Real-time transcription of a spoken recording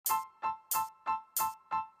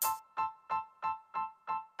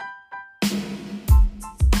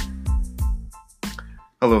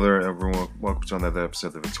Hello there, everyone. Welcome to another episode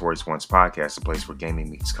of the Victorious Ones podcast, a place where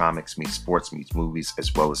gaming meets comics, meets sports, meets movies,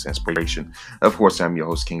 as well as inspiration. Of course, I'm your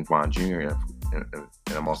host, King Von Jr., and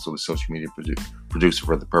I'm also the social media producer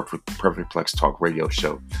for the Perfect Plex Talk radio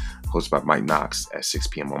show, hosted by Mike Knox at 6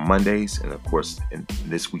 p.m. on Mondays. And of course, in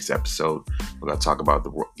this week's episode, we're going to talk about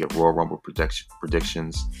the Royal Rumble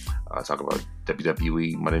predictions, talk about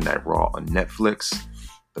WWE Monday Night Raw on Netflix,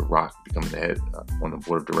 The Rock becoming the head on the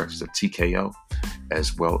board of directors of TKO,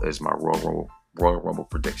 as well as my Royal Rumble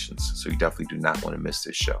predictions. So you definitely do not want to miss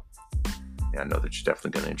this show. And I know that you're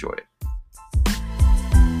definitely going to enjoy it.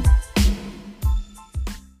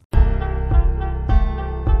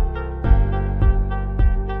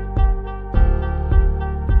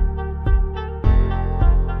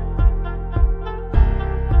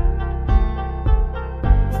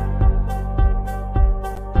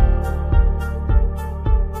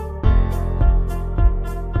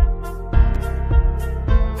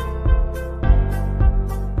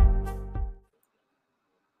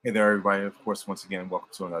 Hey there, everybody. Of course, once again, welcome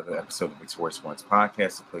to another episode of Victorious Ones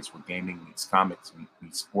podcast, a place where gaming meets comics,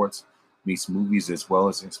 meets sports, meets movies, as well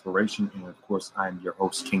as inspiration. And of course, I'm your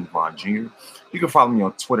host, King Von Jr. You can follow me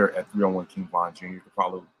on Twitter at 301 King Von Jr. You can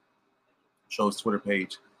follow the show's Twitter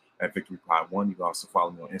page at VictoryPod1. You can also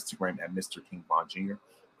follow me on Instagram at Mr. King Von Jr. You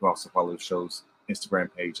can also follow the show's Instagram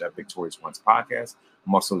page at Victorious Ones podcast.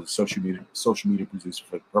 I'm also the social media producer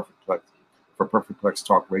for Perfect Plex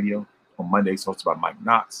Talk Radio on Mondays, hosted by Mike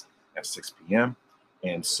Knox at 6 p.m.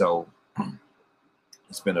 And so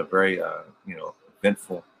it's been a very,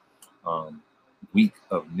 eventful week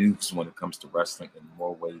of news when it comes to wrestling in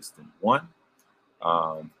more ways than one.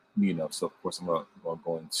 So of course I'm going to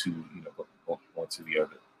go into the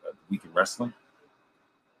week in wrestling.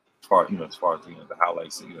 As far as the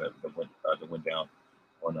highlights that went down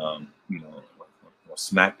on on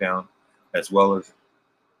SmackDown, as well as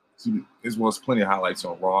plenty of highlights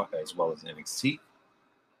on Raw as well as NXT.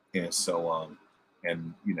 And so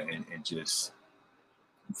and just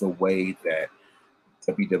the way that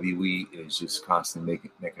WWE is just constantly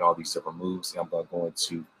making all these different moves. And I'm going to go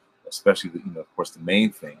into especially of course the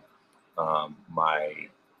main thing, my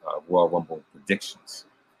Royal Rumble predictions.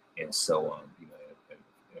 And so and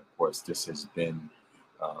of course this has been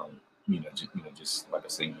just like I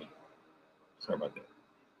say, sorry about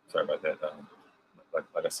that.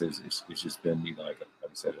 Like I said, it's just been like I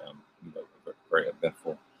said, very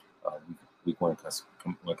eventful week when it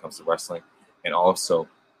comes to wrestling, and also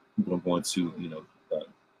people are going to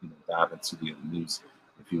dive into the news,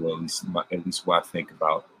 if you will, at least what I think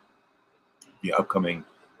about the upcoming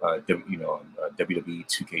WWE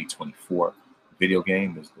 2K24 video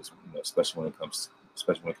game. There's especially when it comes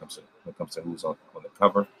to who's on the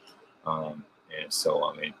cover, and so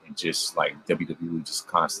and just like WWE just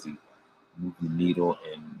constantly moving the needle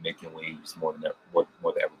and making waves more than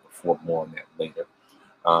ever before. More on that later.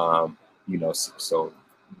 So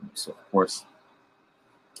of course,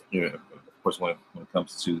 when it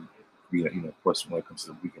comes to of course when it comes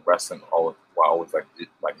to the week of wrestling, what I always like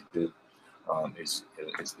to do is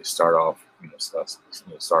start off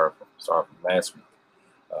start from last week.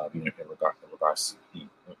 In regards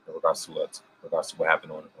to what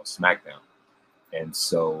happened on SmackDown, and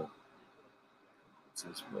so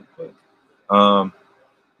just real quick.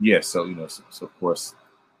 So of course,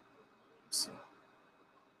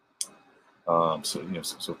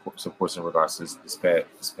 of course, in regards to this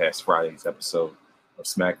past Friday's episode of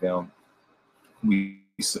SmackDown,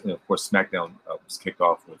 of course SmackDown was kicked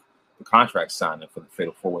off with the contract signing for the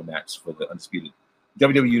Fatal 4-Way match for the undisputed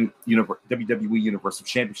WWE Universal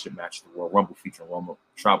Championship match, the Royal Rumble, featuring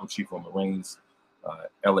Tribal Chief Roman Reigns,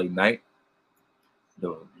 LA Knight,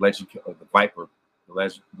 the legend of the Viper. The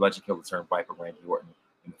legend killer turned Viper, Randy Orton,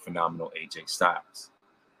 and the phenomenal AJ Styles.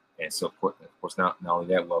 And so, of course, not only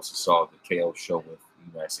that, we also saw the KO show with the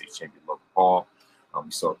United States champion Logan Paul.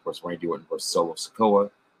 We saw, of course, Randy Orton versus Solo Sikoa,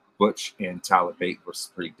 Butch and Tyler Bate versus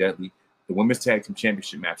Pretty Deadly, the Women's Tag Team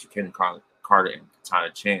Championship match with Kenneth Carter and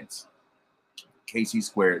Katana Chance, KC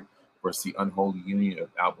Squared versus the Unholy Union of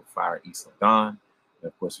Alba Fire and Isla Dawn. And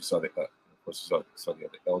of course, we saw the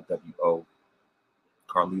LWO,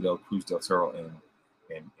 Carlito, Cruz del Toro,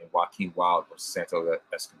 and Joaquin Wilde versus Santos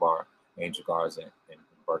Escobar, Angel Garza, and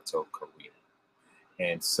Humberto Carrillo.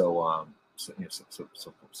 And so, of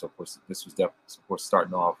course, this was definitely, of course,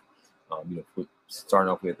 starting off with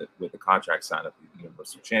the contract sign of the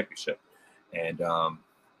Universal Championship, and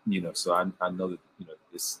so I know that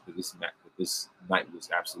this night was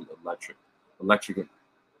absolutely electric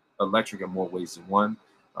in more ways than one.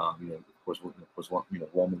 Of course,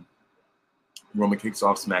 Roman kicks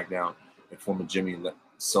off SmackDown, informing Jimmy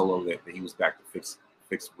Solo that he was back to fix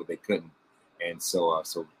fix what they couldn't, and so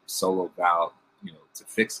Solo vowed, to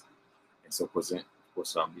fix it. And so, of course, as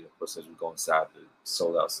we go inside the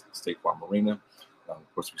sold out State Farm Arena,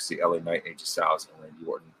 of course, we see LA Knight, AJ Styles, and Randy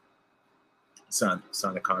Orton sign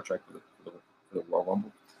a contract for the Royal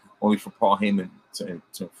Rumble, only for Paul Heyman to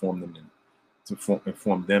inform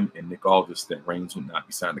them and Nick Aldis that Reigns would not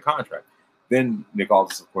be signing the contract. Then Nick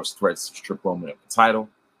Aldis, of course, threatens to strip Roman of the title,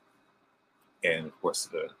 and of course,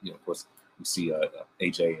 we see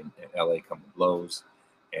AJ and LA come to blows,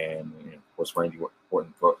 and of course, Randy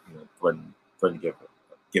Orton threatened to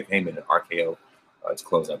give Heyman an RKO to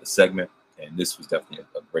close out the segment, and this was definitely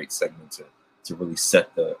a great segment to really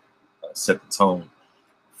set the tone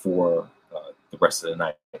for the rest of the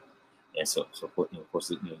night. And so of course,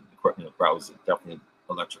 the crowd was definitely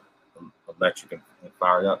electric and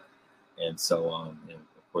fired up. And so, and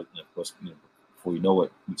of course, before you know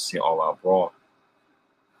it, we see All Out Brawl.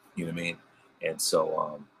 You know what I mean? And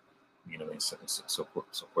so, so of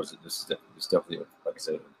course, this is definitely, like I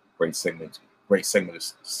said, a great segment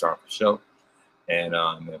to start the show. And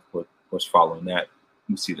of course, following that,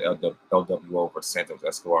 you see the LWO versus Santos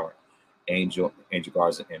Escobar, Angel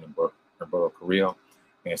Garza, and Humberto Carrillo.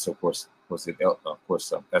 And so, of course,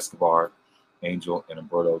 Escobar, Angel, and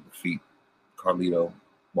Humberto defeat Carlito,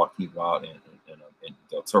 Joaquin Wild, and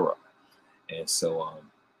Del Toro. And so,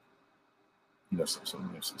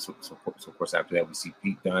 of course, after that, we see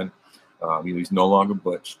Pete Dunne. He's no longer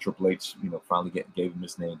Butch. Triple H, finally gave him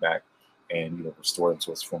his name back and, restored him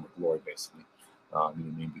to his former glory, basically.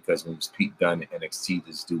 Because when it was Pete Dunne in NXT,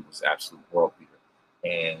 this dude was absolute world beater.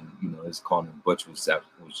 And, his calling him Butch was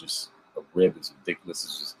just a rib. It's ridiculous.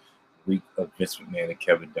 It's just reek of Vince McMahon and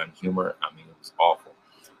Kevin Dunn humor. I mean, it was awful.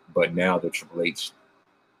 But now the Triple H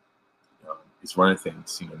is running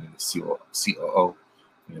things, the COO.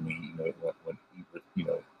 When he,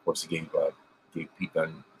 of course, he gave Pete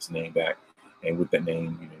Dunne his name back, and with that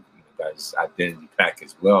name, got his identity back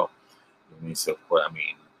as well. So of course,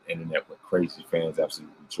 internet went crazy. Fans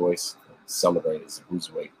absolutely rejoiced and celebrated as the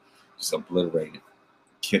Bruiserweight just obliterated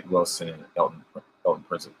Kit Wilson and Elton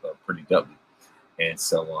Prince of Pretty Dudley. And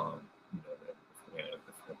so,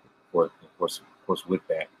 of course, with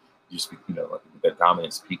that, just with that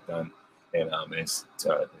dominance, Pete Dunne and his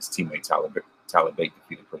teammate Tyler Bate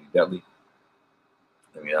defeated Pretty Deadly.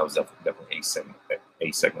 That was definitely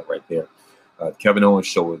a segment right there. Kevin Owens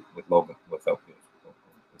show with Logan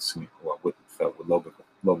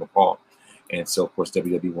Logan Paul, and so of course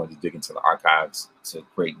WWE wanted to dig into the archives to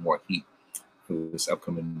create more heat for this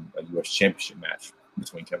upcoming U.S. Championship match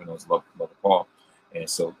between Kevin Owens and Logan Paul, and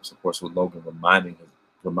so of course with Logan reminding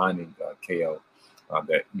KO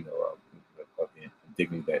that of the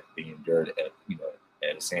indignity that they endured at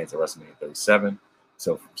his hands at WrestleMania 37.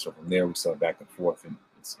 So from there we saw back and forth and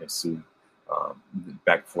ensued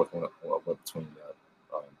back and forth between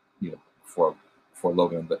before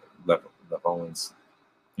Logan left Owens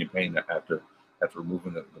in pain after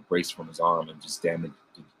removing the brace from his arm and just damaging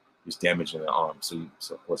the arm. So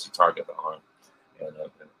of course he targeted the arm, and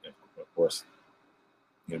of course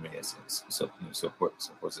of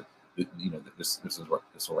course this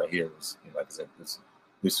one right here was like I said this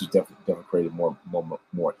was definitely created more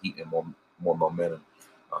heat and more momentum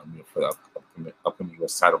for the upcoming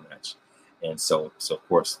U.S. title match. And so of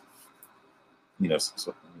course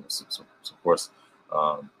of course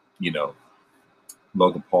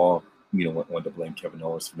Logan Paul wanted to blame Kevin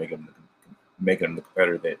Owens for making him the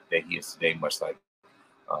competitor that he is today, much like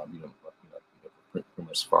pretty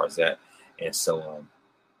much as far as that. And so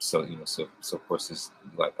of course this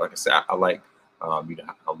like I said I like how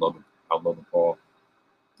Logan Paul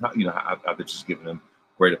how they're just giving him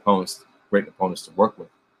great opponents to work with,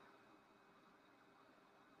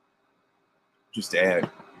 just to add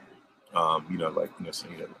just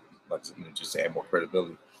to add more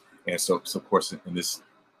credibility. And so of course in this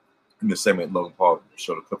segment, Logan Paul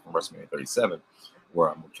showed a clip from WrestleMania 37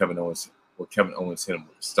 where Kevin Owens hit him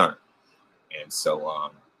with a stunt. And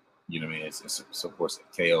so so of course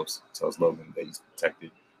KO tells Logan that he's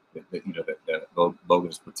protected, that Logan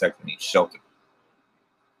is protected and he's sheltered.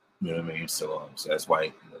 You know what I mean? So that's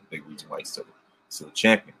why the big reason why he's still the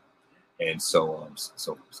champion. And so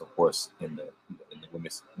of course in the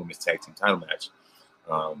women's tag team title match,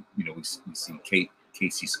 we see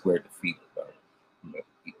KC Squared defeat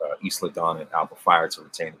Isla Dawn and Alpha Fire to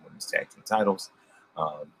retain the women's tag team titles.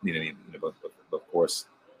 But of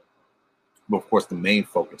course the main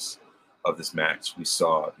focus of this match we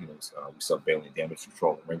saw Bayley and Damage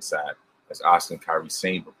Control at ringside as Asuka and Kairi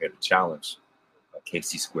Sane prepared to challenge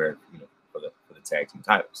KC Squared for the tag team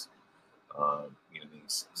titles.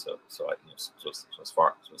 So as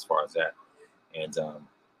far as that, And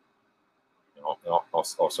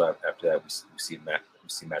also after that, we see a match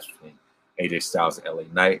between AJ Styles and LA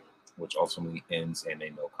Knight, which ultimately ends in a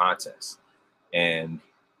no contest. And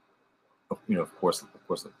of course,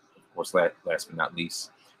 last but not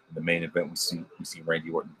least, in the main event, we see Randy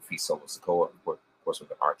Orton defeat Solo Sikoa, of course, with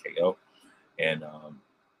the RKO, and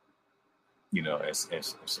and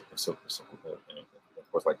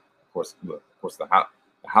the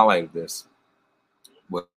highlight of this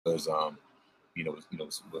was was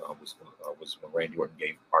when Randy Orton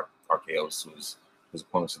gave RKO's to his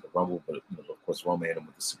opponents in the Rumble, but of course Roman hit him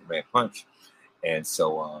with the Superman punch, and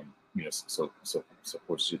so of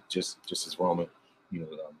course just as Roman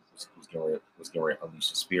was getting ready to unleash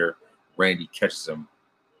the spear, Randy catches him,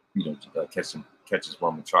 catches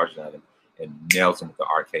Roman charging at him and nails him with the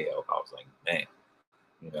RKO. I was like, man,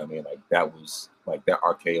 you know what I mean? Like that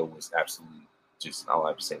RKO was absolutely just all I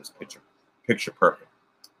have to say was picture perfect.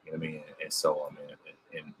 You know what I mean? And so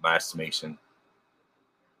in my estimation,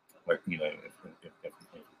 like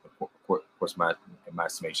of course, in my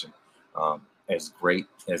estimation, as great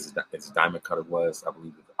as Diamond Cutter was, I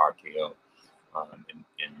believe that the RKO, in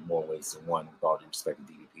more ways than one, with all due respect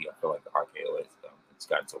to DDP, I feel like the RKO it's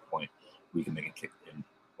gotten to a point we can make a kick. And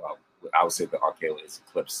well, I would say the RKO has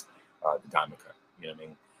eclipsed the Diamond Cutter. You know what I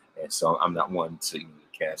mean? And so I'm not one to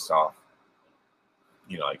cast off,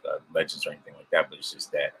 like legends or anything like that, but it's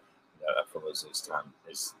just that I feel as it's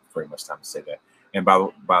very much time to say that. And by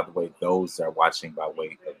the way, those that are watching by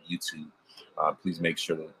way of YouTube, please make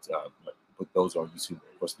sure that put those on YouTube.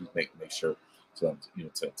 Of course, please make sure to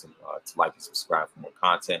like and subscribe for more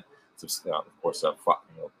content. Of course,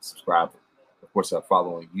 subscribe. Of course,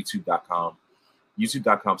 follow on YouTube.com.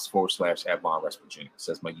 YouTube.com/Avon West Virginia. It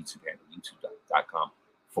says my YouTube handle.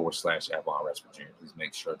 YouTube.com/Avon West Virginia. Please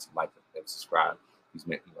make sure to like and subscribe. Please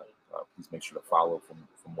make sure to follow for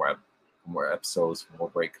more episodes, for more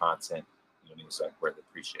great content. So I greatly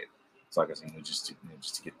appreciate it. So like I said, just to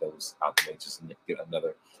get those out the way, just to get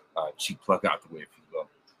another cheap plug out the way, if you will.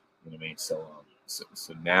 You know what I mean? So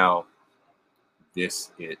now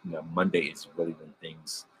Monday is really when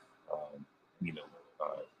things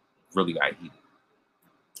really got heated,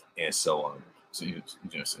 and so of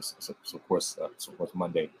course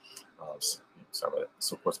Monday, so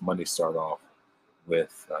of course Monday started off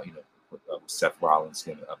with with Seth Rollins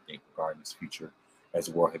giving an update regarding his future as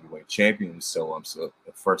a world heavyweight champion. So the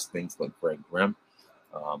first things looked very grim,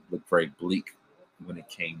 looked very bleak when it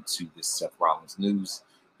came to this Seth Rollins news.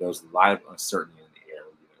 There was a lot of uncertainty in the air,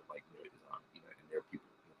 and there are people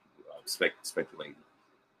speculating.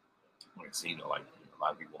 Like I see, a lot of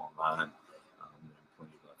people online,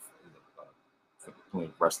 plenty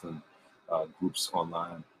of wrestling groups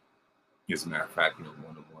online. As a matter of fact,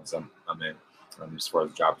 one of the ones I'm in, as far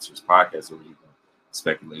as Job Pursuits podcast, or even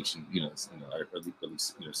speculation, at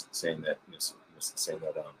least saying that,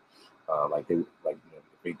 like they wouldn't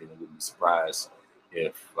be surprised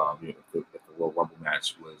if the Royal Rumble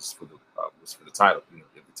match was for the title,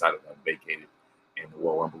 if the title got vacated and the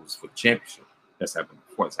Royal Rumble was for the championship. That's happened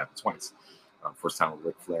before. It's happened twice. First time with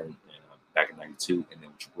Ric Flair back in '92, and then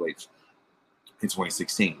with Triple H in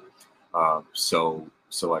 2016. So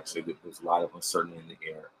like I said, there's a lot of uncertainty in the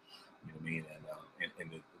air. You know what I mean? And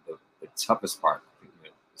the toughest part,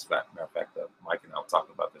 as a matter of fact, Mike and I were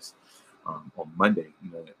talking about this on Monday.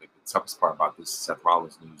 The toughest part about this Seth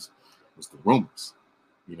Rollins news was the rumors.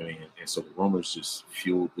 You know what I mean? And so the rumors just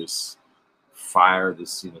fueled this fire,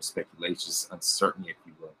 this speculation, this uncertainty, if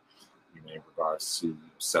you will, in regards to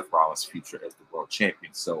Seth Rollins' future as the world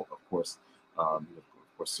champion. So of course,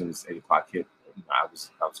 as soon as 8 o'clock hit, I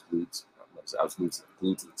was glued. I was glued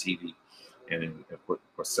to the TV, and then of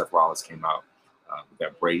course Seth Rollins came out with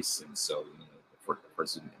that brace, and so the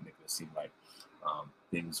first it made it seem like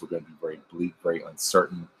things were going to be very bleak, very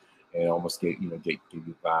uncertain, and it almost gave you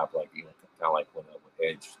vibe like kind of like when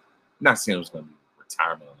Edge. I'm not saying it was going to be a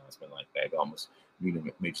retirement announcement like that. It almost made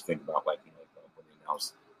you think about like when they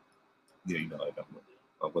announced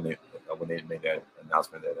when they made that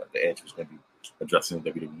announcement that the Edge was going to be addressing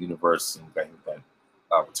the WWE Universe and that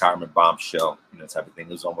retirement bombshell, type of thing.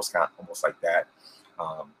 It was almost like that,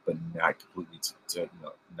 but not completely to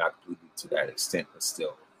that extent. But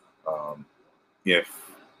still,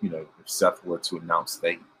 if Seth were to announce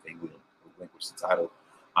they would relinquish the title,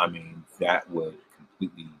 I mean that would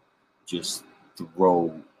completely just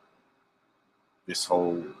throw this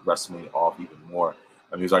whole WrestleMania off even more.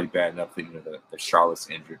 I mean, it was already bad enough that the Charlotte's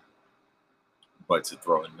injured, but to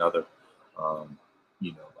throw another,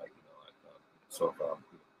 sort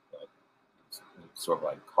of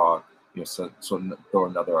like cog, so throw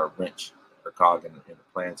another wrench or cog in the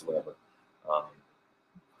plans or whatever,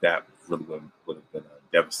 that really would have been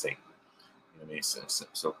devastating. You know what I mean?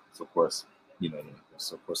 So of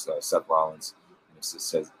course, Seth Rollins,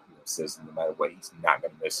 says no matter what, he's not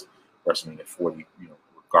going to miss WrestleMania 40.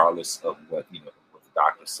 Regardless of what what the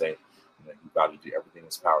doctors say, he got to do everything in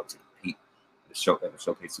his power to compete at the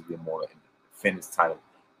showcase to be more and defend his title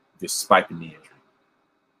despite the knee injury.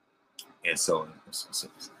 And so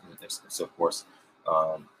of course,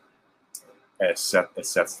 as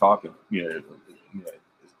Seth's talking,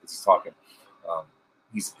 he's talking.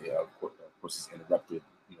 He's of course he's interrupted,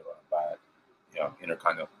 by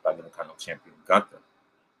Intercontinental Champion Gunther,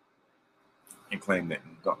 and claimed that,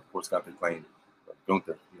 of course, Gunther claimed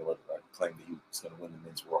Gunther, claimed that he was going to win the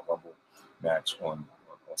Men's Royal Rumble match on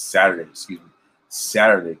Saturday.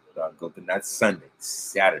 Saturday, Gunther, not Sunday,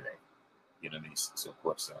 Saturday. So of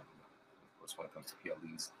course, when it comes to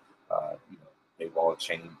PLEs, they've all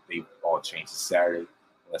changed to Saturday,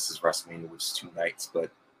 unless it's WrestleMania, which is 2 nights.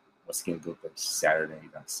 But once again, Gunther, Saturday,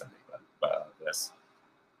 not Sunday. But that's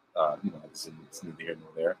it's neither here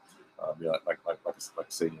nor there. Like I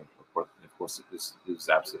said, of course, it was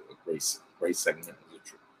absolutely a great segment. It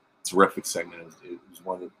was a terrific segment. It was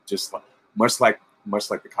one that just much like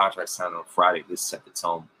the contract signed on Friday, this set the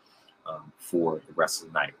tone for the rest of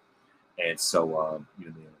the night. And so, of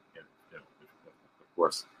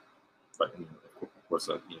course, Gunther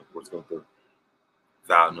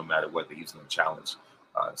vowed no matter what that he was going to challenge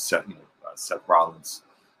Seth Rollins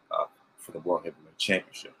for the World Heavyweight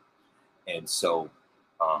Championship. And so,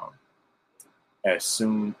 as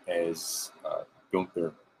soon as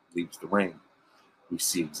Gunther leaves the ring, we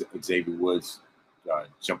see Xavier Woods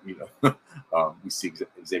jump. We see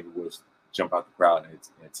Xavier Woods jump out the crowd and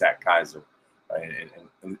attack Kaiser, and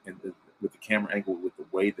with the camera angle, with the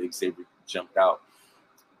way that Xavier jumped out,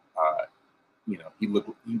 he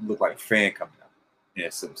looked like a fan coming out.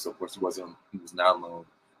 And so of course he was not alone,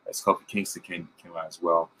 as Kofi Kingston came out as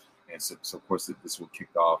well. And so of course this one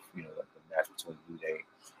kicked off, the match between New Day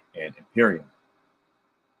and Imperium.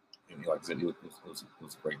 And like I said, it was a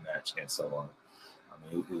great match. And so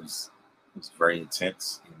it was very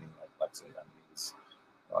intense. Like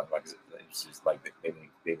I said, it's just like they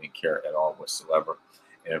didn't care at all whatsoever.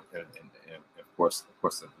 And of course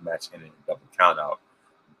the match ended in double count out.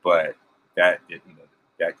 But that did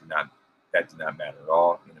not matter at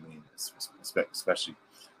all. Especially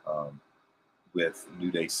with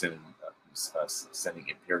New Day sending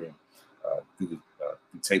Imperium through the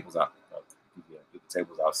tables out through the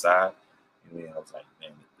tables outside. I was like,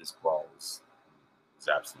 man, this brawl was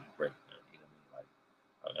absolutely great. Like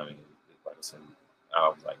I said, I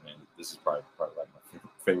was like, man, this is probably like my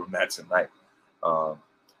favorite match tonight.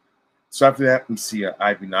 So after that, we see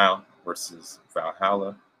Ivy Nile versus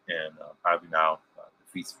Valhalla, and Ivy Nile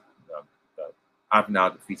defeats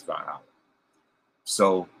Valhalla.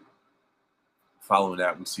 So following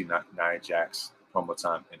that, we see Nia Jax promo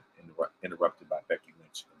time interrupted by Becky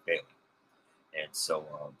Lynch and Bayley. And so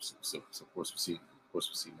of course we see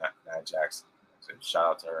Nia Jax. Shout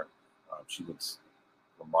out to her. She looks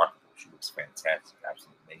remarkable. She looks fantastic,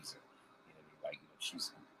 absolutely amazing.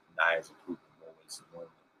 She's Nia's improved in more ways than one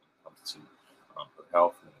when it comes to her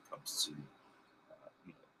health, when it comes to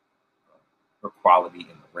her quality in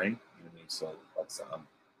the ring. So like I said, I'm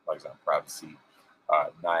proud to see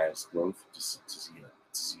Nia's growth, to see her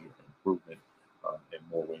improvement in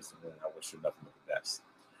more ways than one. I wish her nothing but the best.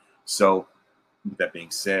 So with that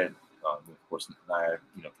being said, of course Nia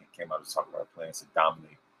came out to talk about her plans to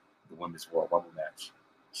dominate the Women's Royal Rumble match.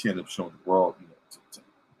 She ended up showing the world,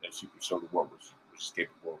 that she could show the world what she's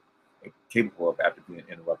capable of after being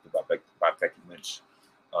interrupted by Becky Lynch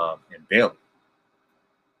and Bayley.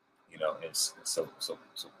 And so of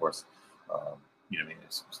course,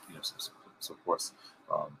 so of course,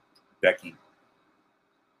 Becky,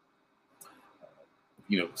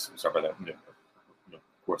 sorry about that. Of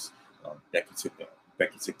course, Becky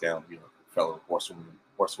took down, fellow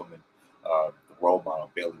horsewoman, the role model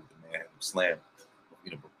Bayley with the man who slammed,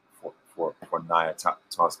 before Nia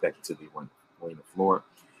tossed Becky to the ring floor,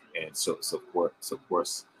 and so of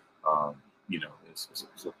course,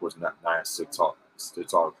 Nia stood tall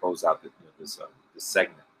to close out this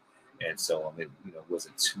segment, and so it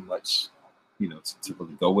wasn't too much, to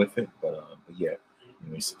really go with it, but yeah,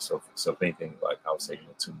 so if anything, like I would say,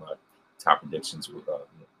 to my top predictions would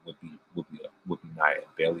be Nia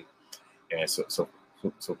and Bayley, and so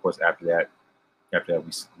of course after that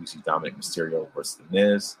we see Dominic Mysterio versus The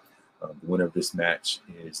Miz. The winner of this match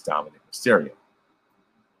is Dominic Mysterio.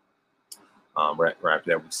 Right after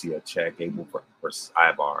that, we see Chad Gable versus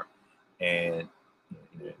Ivar, and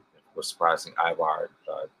of course, surprising, Ivar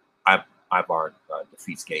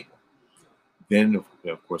defeats Gable. Then,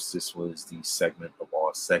 of course, this was the segment of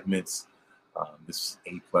all segments. This is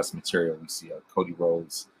A+ material. We see Cody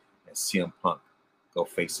Rhodes and CM Punk go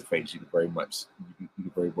face to face. You could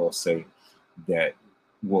very well say that.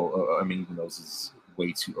 Well, I mean, even though this is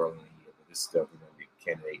way too early in the year, but this is definitely going to be a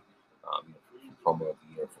candidate, for promo of the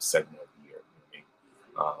year, for segment of the year. You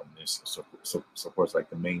know what I mean? So of course, like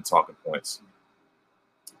the main talking points,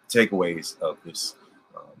 takeaways of this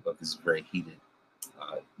very heated,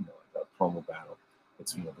 promo battle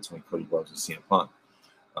between Cody Rhodes and CM Punk.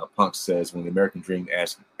 Punk says, when the American Dream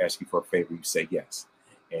asks you for a favor, you say yes.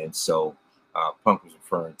 And so Punk was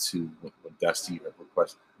referring to when Dusty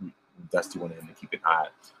wanted him to keep an eye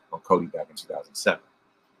on Cody back in 2007.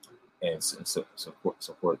 And so of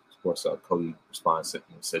course, Cody responds and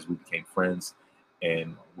says, we became friends,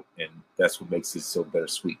 and that's what makes it so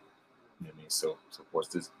bittersweet. You know what I mean? So of course,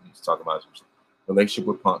 he's talking about his relationship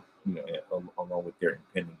with Punk, along with their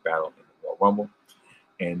impending battle in the Royal Rumble.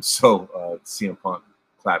 And so CM Punk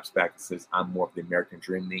claps back and says, "I'm more of the American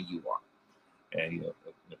Dream than you are." And of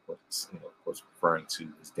course, referring to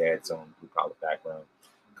his dad's own blue collar background.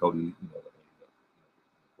 Cody, of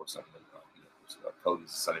course,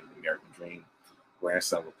 Cody's the son of the American Dream,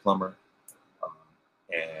 grandson of a plumber,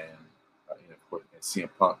 and of course, CM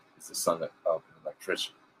Punk is the son of an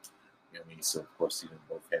electrician. You know what I mean? So of course,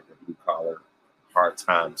 both have their blue collar, hard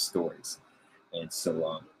time stories, and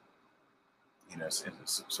so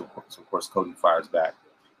so of course, Cody fires back.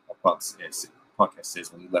 Punk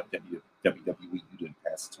says, when you left WWE, you didn't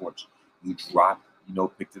pass the torch. You dropped,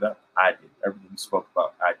 picked it up. I did. Everything you spoke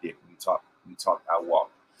about, I did. When you talked, I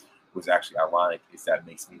walked. What's actually ironic is that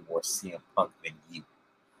makes me more CM Punk than you.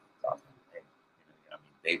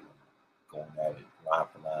 They were going at it line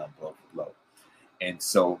for line, blow for blow. And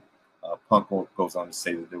so Punk goes on to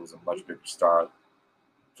say that there was a much bigger star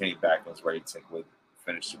came back and was ready to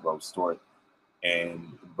finish the road story.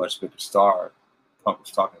 And the much bigger star Punk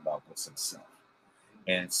was talking about was himself.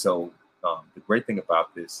 And so the great thing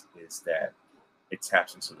about this is that it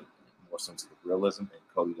taps into more so into the realism, and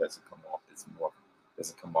Cody doesn't come off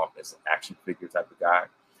as an action figure type of guy.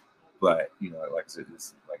 But like I said,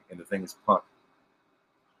 and the thing is, Punk,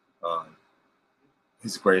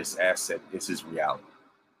 his greatest asset is his reality.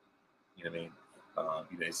 You know what I mean?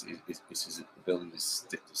 It's his ability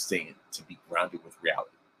to be grounded with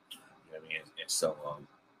reality. You know what I mean? And so,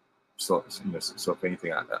 so if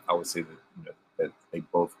anything, I would say that that they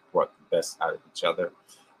both brought the best out of each other.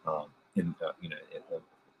 Of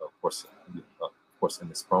course, in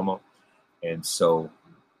this promo, and so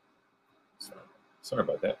sorry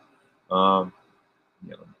about that. Like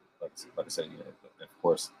I said, of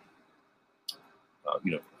course, of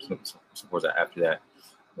course, after that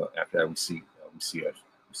we see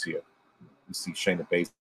Shayna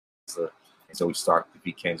Baszler, and so we start to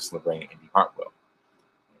beat Candice LeRae and Indy Hartwell.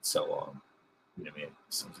 And so,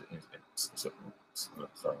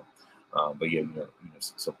 sorry. But yeah,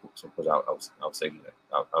 so of course, I'll say that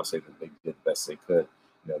they did the best they could,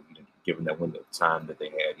 given that window of time that they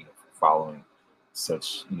had, following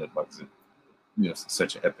such,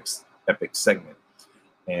 such an epic segment.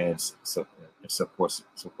 And so of course,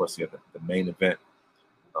 the main event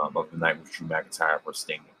of the night was Drew McIntyre versus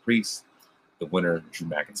Damian Priest. The winner, Drew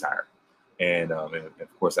McIntyre. And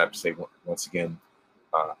of course, I have to say once again,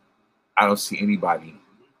 I don't see anybody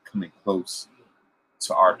coming close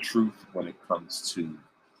to R-Truth when it comes to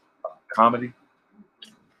comedy,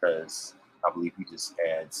 because I believe he just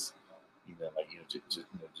adds,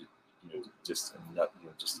 just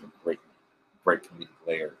a great comedic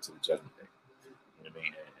layer to the Judgment Day. You know what I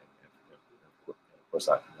mean? And of course,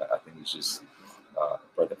 I think he's just a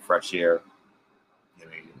breath of fresh air. You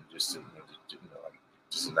know what I mean? Just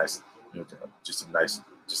a nice,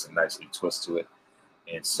 just a nice new twist to it.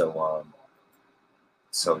 And so, of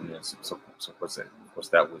course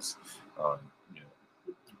that was,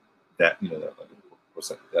 that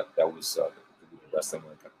was the wrestling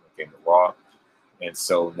when it came to Raw. And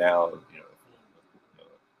so now,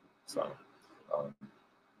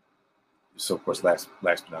 so of course, last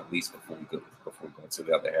but not least, before we go into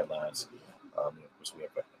the other headlines, of course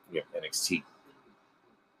we have NXT.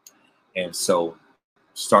 And so,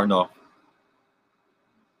 starting off,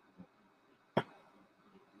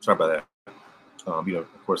 sorry about that.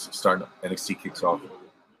 Of course, starting NXT kicks off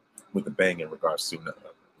with a bang in regards to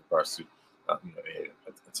a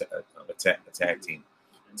tag team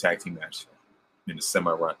match in the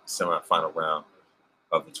semi-final round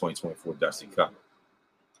of the 2024 Dusty Cup.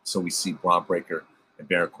 So we see Bron Breakker and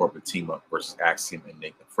Baron Corbin team up versus Axiom and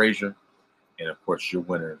Nathan Frazier, and of course your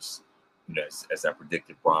winners, as I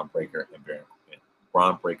predicted, Bron Breakker and Baron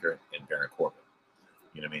Corbin.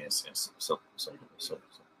 You know what I mean? So of course,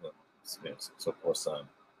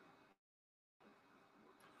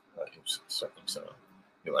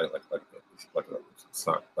 you know,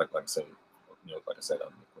 like I said, like I said,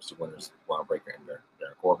 of course, the winners, Ron Breaker and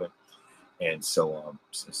Baron Corbin. And so of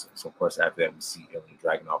course, after that, we see Ilya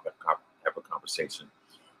Dragunov have a conversation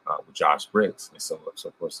with Josh Briggs. And so of course,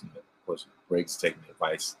 of course, Briggs taking the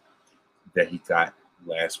advice that he got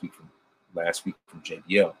last week from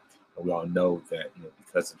JBL. And we all know that,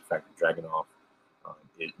 because of the fact that Dragunov,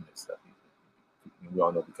 we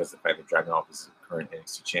all know because of the fact that Dragunov is the current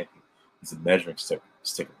NXT champion, he's a measuring stick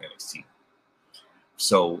of NXT.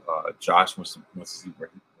 So Josh wants to see where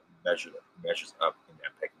he measures up in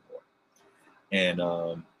that pecking order. And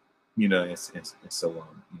so of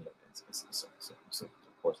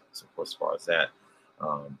course, as far as that,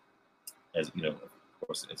 as of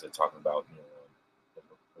course, as they're talking about,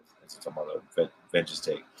 as they're talking about Vengeance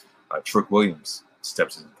Day, Trick Williams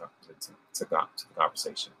steps into the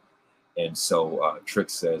conversation. And so Trick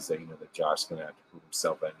says that that Josh's going to have to prove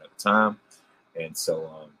himself at another time. And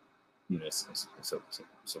so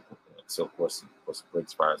so of course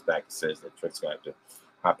Briggs fires back and says that Trick's going to have to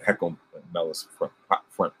hop back on Mella's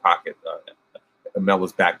front pocket,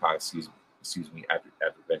 Mella's back pocket, excuse me, after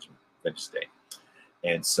Vengeance Day.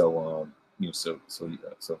 And so so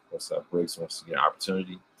of course Briggs wants to get an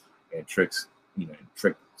opportunity, and Trick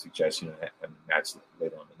suggests having a match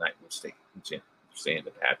later on the night, which they end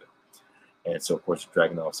up having. And so of course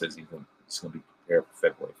Dragunov says he's going to be prepared for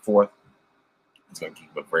February 4th. He's going to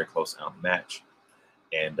keep a very close match,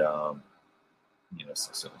 and so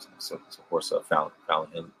of course Fallon Henley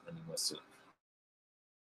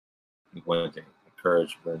wanted to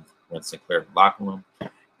encourage Ren Sinclair in the locker room,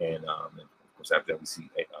 and of course after that we see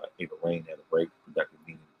Ava Raine had a very productive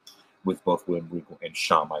meeting with both William Regal and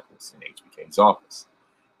Shawn Michaels in HBK's office.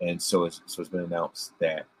 And so it's been announced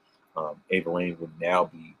that Ava Raine would now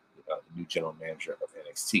be the new general manager of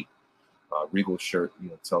NXT. Regal's shirt,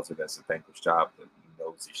 tells her that's a thankless job, but he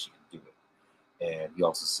knows that she can do it. And he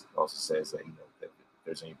also says that that if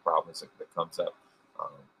there's any problems that comes up,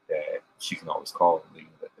 that she can always call him.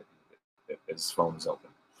 That his phone is open,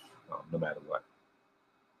 no matter what.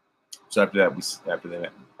 So after that we see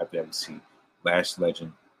Lash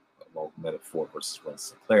Legend, Metaphor versus Ren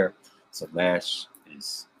Sinclair. So Lash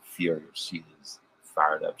is furious. She is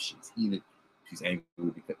fired up. She's heated. She's angry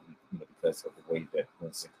because of the way that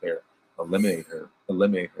Ren Sinclair eliminated her.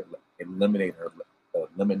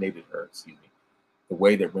 Excuse me. The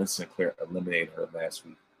way that Ren Sinclair eliminated her last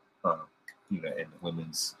week, in the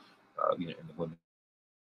women's,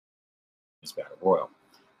 battle royal.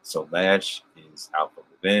 So Lash is out for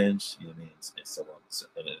revenge. And so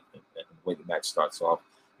and the way the match starts off,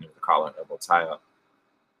 the collar and elbow tie up,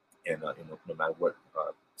 and no matter what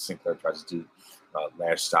Sinclair tries to do,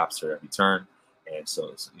 Lash stops her every turn, and so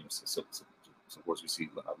of course we see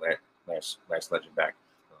Lash Legend back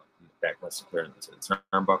Ren Sinclair into the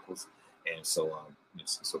turnbuckles, and so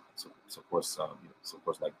of course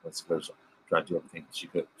like Ren Sinclair's trying to do everything she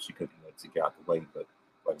could to get out the way, but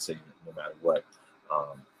like I said, no matter what,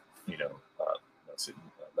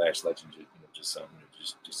 Lash Legend just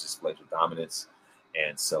displayed her dominance,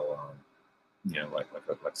 and so like I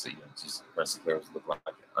said, just Ren Sinclair looked like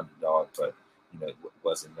an underdog, but it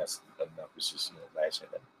wasn't enough. It's just Lash had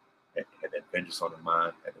that vengeance on her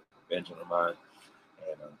mind, had that revenge on her mind,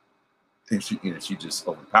 and she just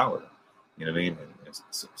overpowered her. You know what I mean? And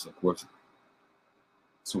so of course,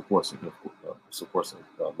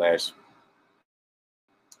 Lash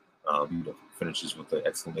finishes with the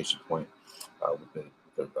exclamation point with the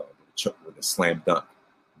slam dunk,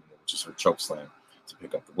 which is her choke slam to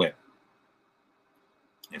pick up the win.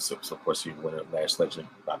 And so of course, you win Lash Legend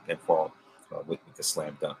by pinfall with the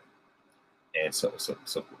slam dunk. And so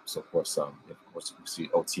of course, we see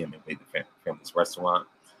OTM invade the family's restaurant.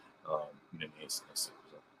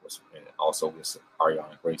 And also with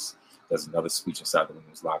Ariana Grace does another speech inside the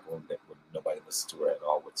women's locker room that nobody listens to her at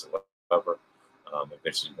all whatsoever.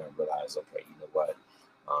 Eventually you're going to realize, okay, you know what?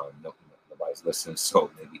 Nobody's listening, so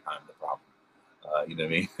maybe I'm the problem. You know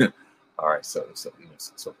what I mean? All right, so of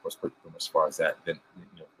course, pretty much as far as that, then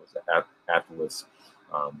of course, afterwards,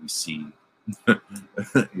 we see, of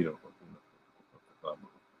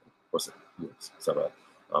course, so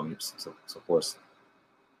of course,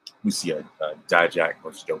 we see Dijak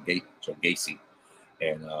versus Joe Gacy,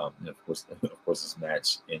 and of course, this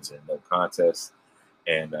match ends in no contest,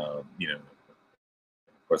 and of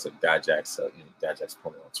course, Dijak's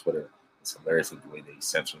comment on Twitter is hilarious with the way that he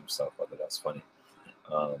censored himself. I thought that's funny.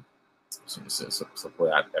 So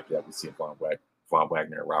after that, we see Von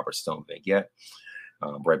Wagner and Robert Stone vignette.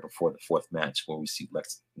 right before the fourth match, where we see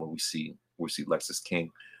Lexis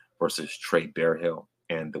King versus Trey Bearhill,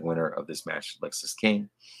 and the winner of this match, Lexis King.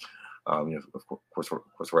 We're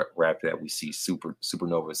after that, we see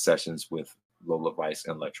Supernova sessions with Lola Vice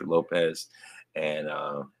and Elektra Lopez, and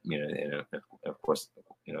of course,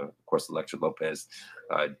 Elektra Lopez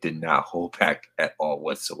did not hold back at all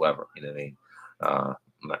whatsoever. You know what I mean?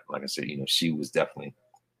 Like I said, she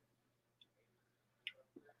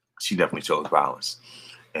definitely chose violence,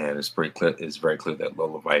 and it's pretty clear. It's very clear that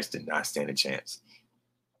Lola Vice did not stand a chance.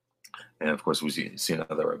 And of course, we see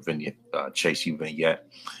another vignette, Chase U vignette,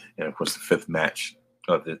 and of course, the fifth match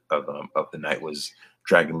of the night was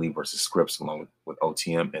Dragon Lee versus Scripps, along with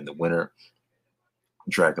OTM, and the winner,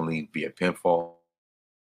 Dragon Lee via pinfall.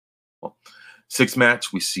 Sixth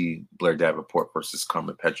match, we see Blair Davenport versus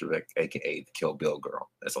Carmen Petrovic, aka the Kill Bill Girl,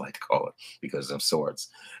 as I like to call it, because of swords.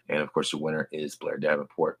 And of course, the winner is Blair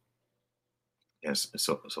Davenport. And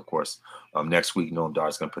so of course, next week, Noam Dar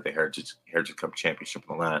is going to put the Heritage Cup Championship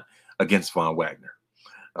on the line against Von Wagner,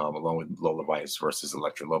 along with Lola Vice versus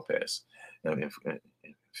Elektra Lopez. And of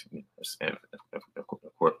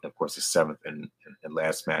course, the seventh and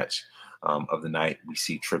last match of the night, we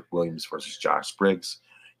see Trick Williams versus Josh Briggs.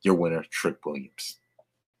 Your winner, Trick Williams.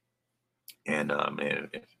 And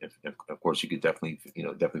of course, you could definitely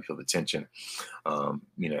feel the tension, the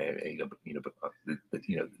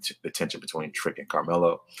tension between Trick and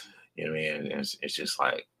Carmelo. And it's just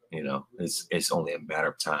like, it's only a matter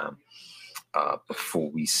of time before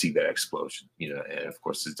we see that explosion. And of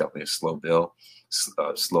course, it's definitely a slow build,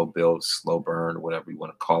 slow burn, whatever you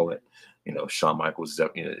want to call it. Shawn Michaels is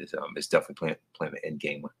definitely playing the end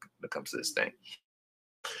game when it comes to this thing.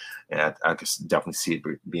 And I could definitely see it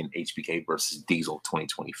being HBK versus Diesel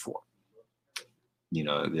 2024.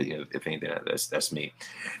 If anything, that's me.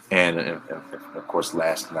 And of course,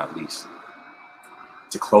 last but not least,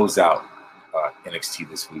 to close out NXT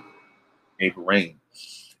this week, Ava Raine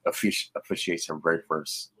officiates her very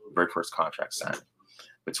first contract signing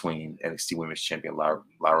between NXT Women's Champion Lyra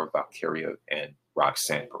Valkyria and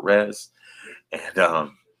Roxanne Perez. And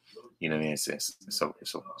of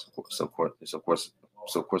course,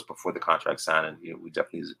 before the contract signing, we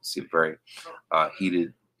definitely see a very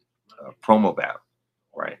heated promo battle,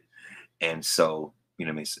 right? And so,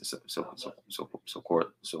 so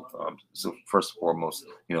first and foremost,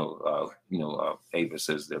 Ava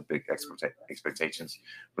says there are big expectations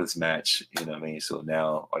for this match. So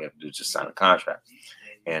now all you have to do is just sign a contract.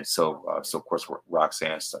 And so of course,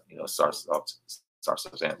 Roxanne, starts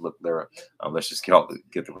saying, "Look, Lyra, let's just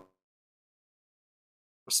get the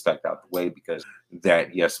respect out the way, because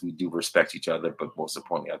that, yes, we do respect each other, but most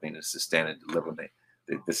importantly, I think this is a stand and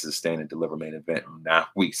deliver main event 9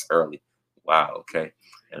 weeks early." Wow, okay.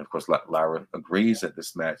 And of course, Lyra agrees that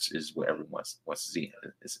this match is what everyone wants to see.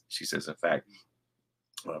 She says, in fact,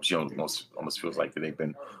 she almost feels like they've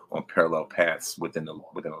been on parallel paths within the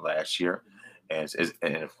last year. And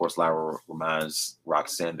of course, Lyra reminds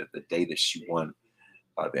Roxanne that the day that she won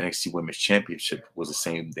the NXT Women's Championship was the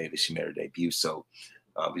same day that she made her debut. So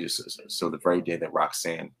the very day that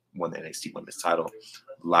Roxanne won the NXT Women's title,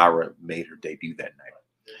 Lyra made her debut that night.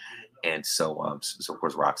 And so of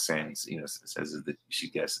course, Roxanne, says that she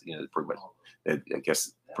guessed, pretty much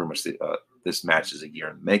this match is a year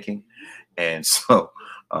in the making. And so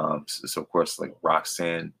of course, like,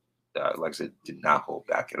 Roxanne, like I said, did not hold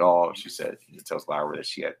back at all. She said, tells Lyra that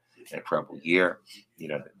she had an incredible year,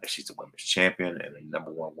 that she's a women's champion and the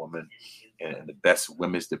number one woman in the best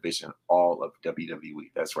women's division all of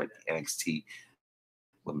WWE. That's right, the NXT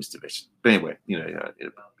women's division. But anyway,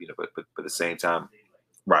 but at the same time,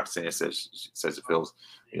 Roxanne says it feels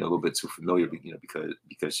a little bit too familiar, because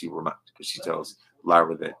she tells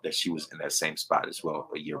Lyra that she was in that same spot as well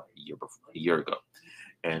a year ago.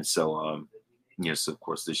 And so so of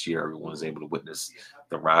course this year everyone was able to witness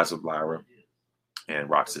the rise of Lyra. And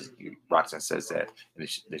Roxanne says that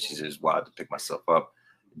she says, "Wow, I had to pick myself up,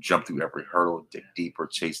 jump through every hurdle, dig deeper,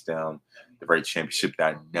 chase down the very championship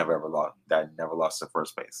that I never lost in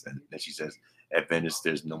first place." And then she says, "At Vengeance,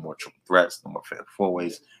 there's no more triple threats, no more fatal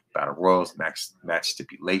four-ways, battle royals, match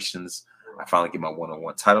stipulations. I finally get my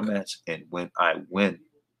one-on-one title match, and when I win,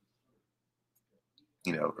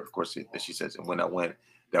 of course," she says, "and when I win,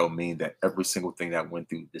 that will mean that every single thing that I went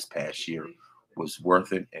through this past year was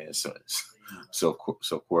worth it." And so of course,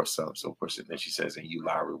 and then she says, "And you,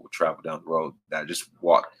 Lyra, will travel down the road that I just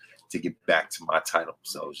walked to get back to my title."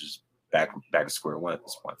 So it's just back to square one at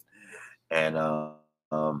this point. And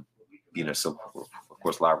so of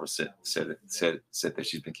course, Lyra said that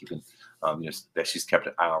she's been keeping, that she's kept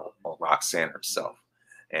an eye on Roxanne herself,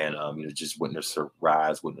 and just witness her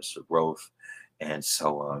rise, witness her growth. And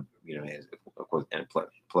so, and of course, and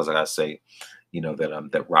plus I gotta say,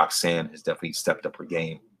 that Roxanne has definitely stepped up her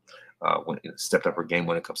game. When stepped up her game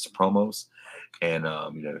when it comes to promos, and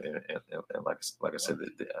and like I said,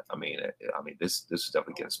 this is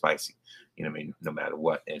definitely getting spicy. No matter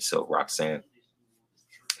what. And so Roxanne,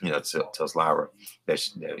 tells Lyra that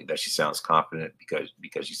she sounds confident because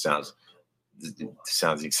she sounds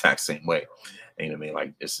the exact same way. And,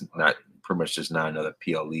 like it's not pretty much just not another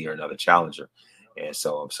PLE or another challenger. And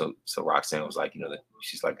so Roxanne was like, that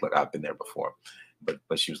she's like, look, I've been there before.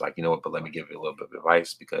 But she was like, you know what? But let me give you a little bit of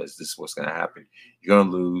advice because this is what's going to happen. You're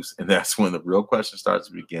going to lose, and that's when the real question starts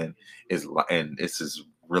to begin. And this is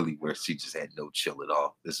really where she just had no chill at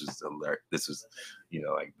all. This was alert. This was,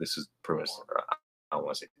 this was pretty much. I don't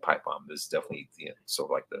want to say pipe bomb. This is definitely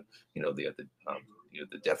sort of like the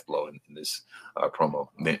death blow in this promo.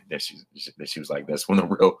 And then she was like, that's when the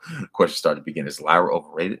real question started to begin. Is Lyra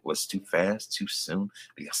overrated? Was too fast, too soon?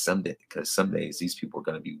 Because some days these people are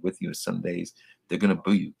going to be with you, and some days they're going to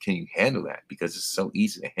boo you. Can you handle that? Because it's so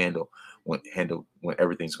easy to handle when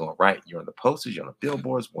everything's going right. You're on the posters, you're on the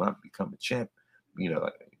billboards. When I become a champ,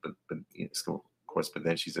 of course. But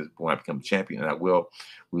then she says, when I become a champion, and we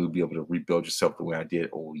will be able to rebuild yourself the way I did,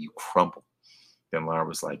 or will you crumble? Then Lyra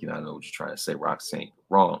was like, I know what you're trying to say, Roxanne.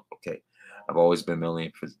 Wrong. Okay. I've always been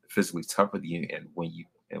mentally and physically tougher than you, and where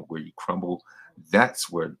you crumble,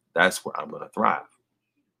 that's where I'm gonna thrive.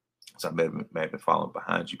 So I may have been following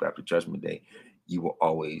behind you, but after Judgment Day, you will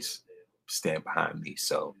always stand behind me.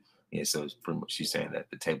 So so it's pretty much she's saying that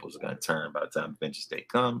the tables are gonna turn by the time Vengeance Day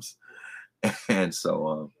comes. And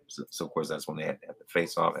so of course that's when they had the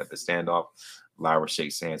face off, at the standoff. Lyra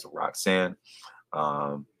shakes hands with Roxanne.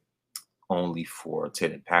 Only for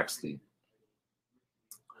Tatum Paxley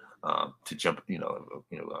to jump,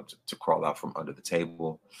 to crawl out from under the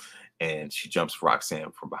table, and she jumps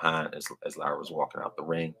Roxanne from behind as Lyra was walking out the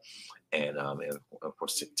ring, and of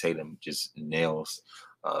course Tatum just nails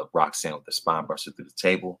Roxanne with the spine buster through the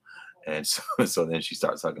table, and so then she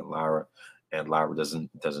starts hugging Lyra, and Lyra doesn't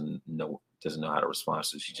know how to respond,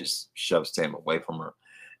 so she just shoves Tatum away from her,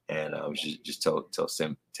 and she just tells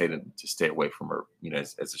Tatum to stay away from her,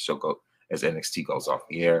 as the show goes. As NXT goes off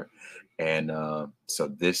the air. And so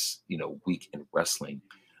this, week in wrestling,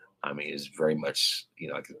 is very much,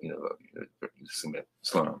 like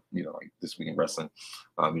this week in wrestling,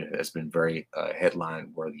 has been very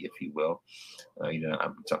headline worthy, if you will.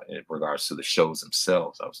 I'm talking in regards to the shows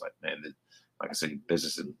themselves. I was like, man, like I said,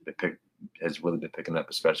 business has really been picking up,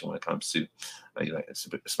 especially when it comes to,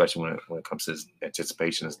 especially when it comes to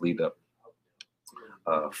anticipation as lead up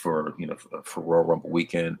for Royal Rumble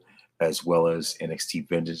weekend, as well as NXT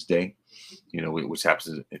Vengeance Day, which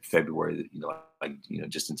happens in February,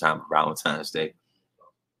 just in time for Valentine's Day.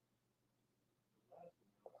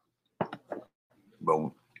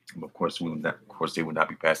 But of course, they would not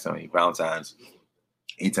be passing out any Valentines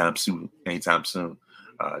anytime soon.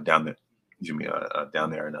 Down there, down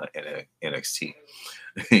there in NXT.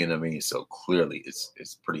 You know what I mean? So clearly,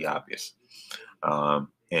 it's pretty obvious.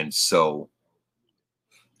 And so,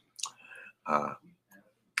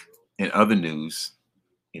 in other news,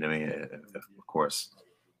 of course,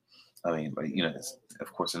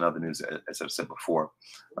 of course, in other news, as I've said before,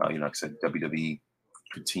 like I said, WWE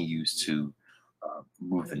continues to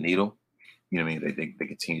move the needle. They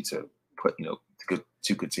continue to put,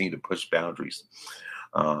 to continue to push boundaries.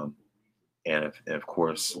 And of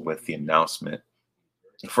course, with the announcement,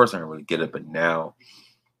 at first I didn't really get it, but now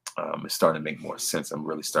it's starting to make more sense. I'm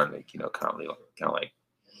really starting to, kind of like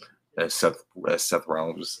as Seth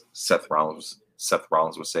Rollins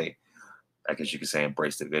would say, I guess you could say,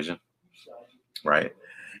 embrace the vision, right?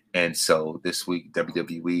 And so this week,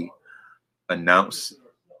 WWE announced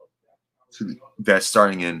that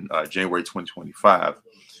starting in January 2025,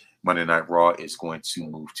 Monday Night Raw is going to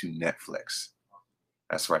move to Netflix.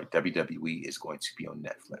 That's right, WWE is going to be on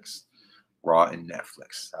Netflix. Raw and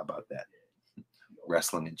Netflix. How about that?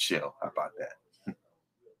 Wrestling and chill. How about that?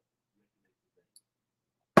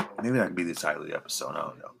 Maybe that can be the title of the episode. I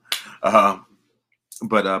don't know.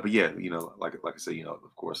 But yeah, like I said,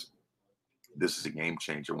 of course, this is a game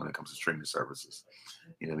changer when it comes to streaming services.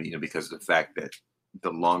 Because of the fact that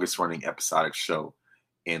the longest running episodic show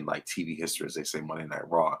in like TV history, as they say, Monday Night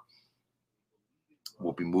Raw,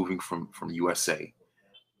 will be moving from USA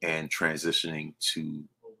and transitioning to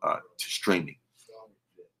streaming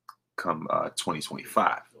come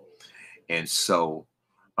 2025. And so,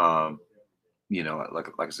 like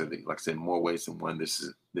I said, in more ways than one, this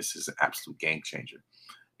is an absolute game changer.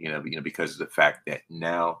 Because of the fact that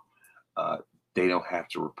now they don't have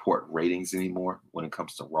to report ratings anymore when it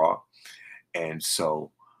comes to Raw, and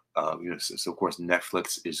so So of course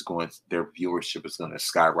Netflix is their viewership is going to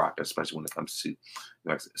skyrocket, especially when it comes to,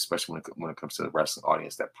 especially when it comes to the wrestling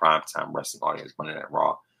audience, that prime time wrestling audience, Monday Night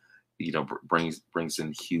Raw, brings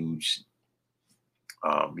in huge,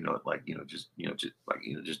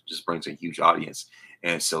 just brings a huge audience,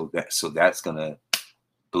 and so that's gonna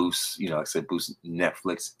boost, like I said, boost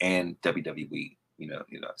Netflix and WWE.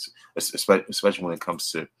 Especially when it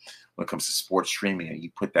comes to sports streaming, and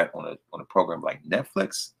you put that on a program like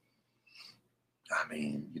Netflix. I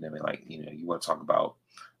mean, you want to talk about,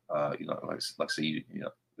 like say,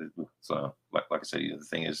 so like I said, the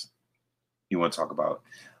thing is, you want to talk about,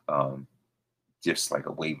 just like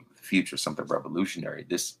a wave of the future, something revolutionary.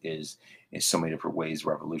 This is in so many different ways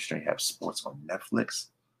revolutionary. Have sports on Netflix.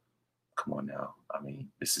 Come on now. I mean,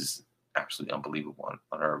 this is absolutely unbelievable,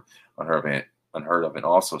 unheard of, and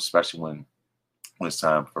also especially when it's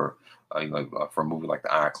time for for a movie like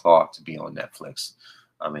The Iron Claw to be on Netflix.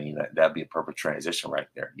 I mean, that'd be a perfect transition right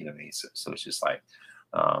there. You know what I mean? So it's just like,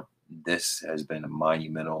 this has been a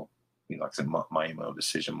monumental, like I said, monumental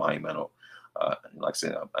decision, monumental, like I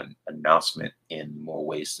said, an announcement in more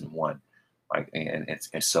ways than one. Like and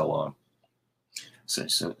so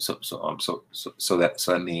so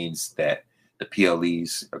that means that the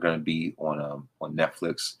PLEs are going to be on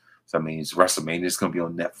Netflix. So that means WrestleMania is going to be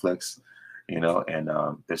on Netflix, and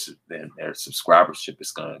then their subscribership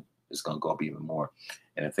is gonna go up even more.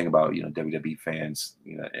 And the thing about WWE fans,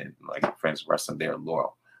 and like fans of wrestling, they're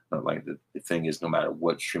loyal. Like the thing is, no matter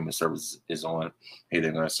what streaming service is on, hey,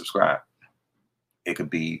 they're gonna subscribe. It could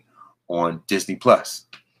be on Disney Plus.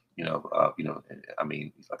 I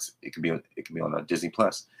mean, like, it can be on Disney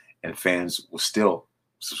Plus, and fans will still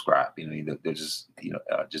subscribe. They'll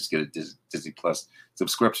just get a Disney Plus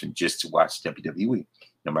subscription just to watch WWE,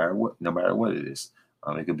 no matter what it is.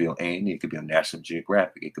 It could be on A&E, it could be on National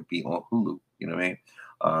Geographic, it could be on Hulu. You know what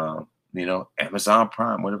I mean? Amazon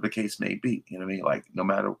Prime, whatever the case may be. You know what I mean? Like, no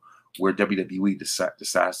matter where WWE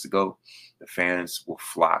decides to go, the fans will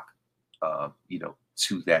flock,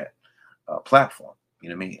 to that platform. You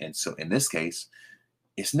know what I mean? And so in this case,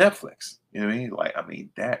 it's Netflix. You know what I mean? Like, I mean,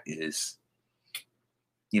 that is,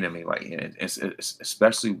 you know what I mean? Like, and it's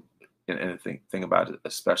especially, and the thing about it,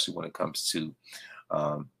 especially when it comes to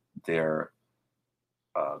their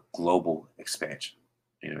global expansion,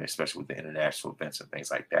 especially with the international events and things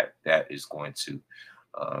like that, that is going to,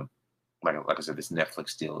 like I said, this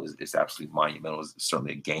Netflix deal is absolutely monumental. It's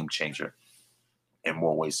certainly a game changer in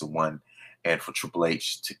more ways than one. And for Triple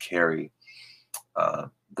H to carry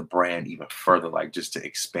the brand even further, like just to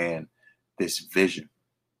expand this vision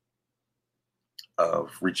of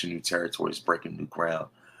reaching new territories, breaking new ground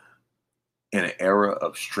in an era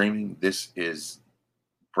of streaming, this is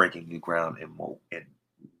breaking new ground in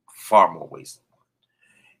far more ways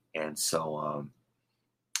than one. And so,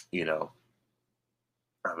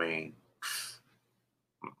 I mean,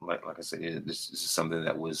 like I said, this is something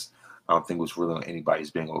that I don't think was really on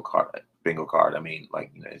anybody's bingo card. I mean,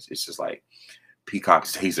 like, it's just like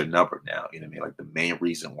Peacock's days are numbered now. You know what I mean? Like, the main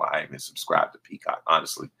reason why I even subscribed to Peacock,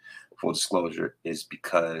 honestly, full disclosure, is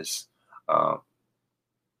because of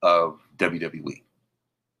WWE.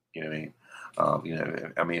 You know what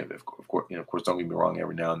I mean? Of course, don't get me wrong.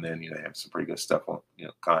 Every now and then, they have some pretty good stuff on,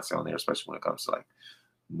 content on there, especially when it comes to like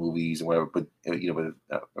movies and whatever. But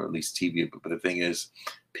or at least TV. But the thing is,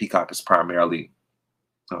 Peacock is primarily,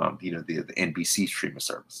 the NBC streaming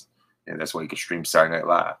service, and that's why you can stream Saturday Night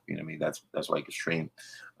Live. You know what I mean? That's why you can stream,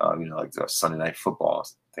 like the Sunday Night Football,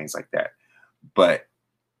 things like that. But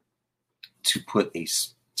to put a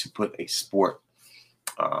sport,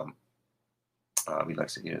 like I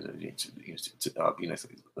said,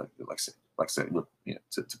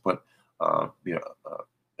 to put, a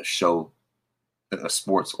show, a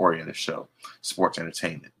sports oriented show, sports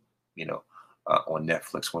entertainment, on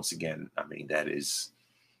Netflix. Once again, I mean, that is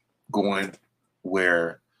going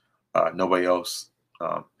where nobody else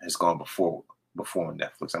has gone before on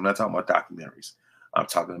Netflix. I'm not talking about documentaries. I'm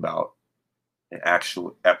talking about an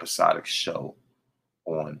actual episodic show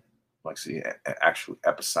on, like, say, an actual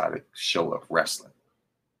episodic show of wrestling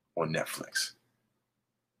on Netflix.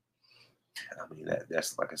 I mean,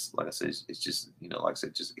 that's like I said, it's just, like I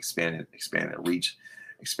said, just expanding reach,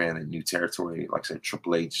 expanding new territory. Like I said,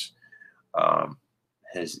 Triple H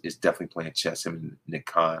is definitely playing chess. Him and Nick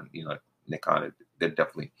Khan, they're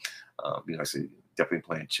definitely, like I said, definitely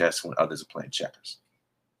playing chess when others are playing checkers.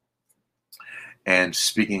 And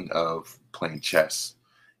speaking of playing chess,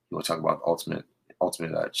 you want to talk about ultimate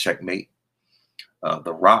checkmate.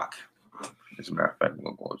 The Rock, as a matter of fact, I'm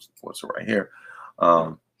going to go to right here.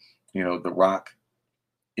 The Rock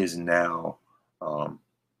is now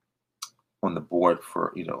on the board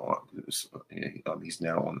for he's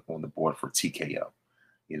now on the board for TKO,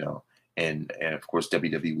 and of course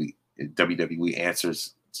WWE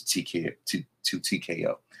answers to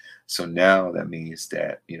TKO. So now that means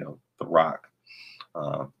that The Rock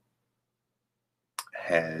um,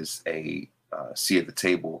 has a seat at the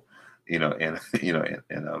table, and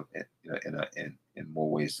in more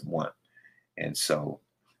ways than one. And so,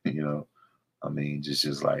 I mean,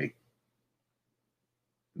 just like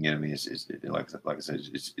what I mean, like I said,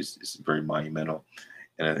 it's very monumental.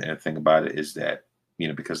 And the thing about it is that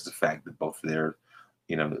because of the fact that both of their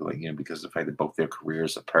because of the fact that both their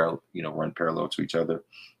careers are run parallel to each other.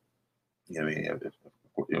 I mean,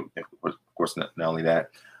 of course, not only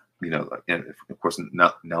that, and of course,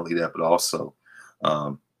 not only that, but also,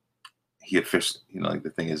 he officially, like the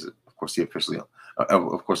thing is, of course, he officially,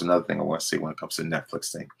 of course, another thing I want to say when it comes to the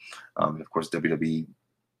Netflix thing, of course, WWE,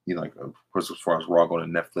 like of course, as far as Raw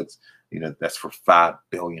going to Netflix, that's for $5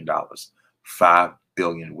 billion, 5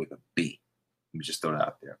 billion with a B. Let me just throw that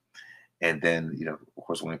out there. And then, of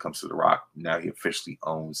course, when it comes to The Rock, now he officially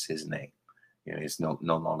owns his name. It's no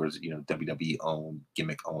longer, WWE owned,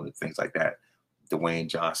 gimmick owned, and things like that. Dwayne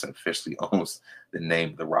Johnson officially owns the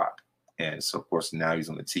name of The Rock. And so, of course, now he's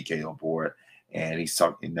on the TKO board, and he's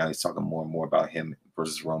talking more and more about him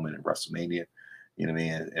versus Roman at WrestleMania. You know what I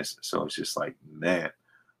mean? And so it's just like, man,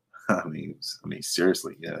 I mean,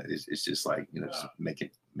 seriously, it's just like, just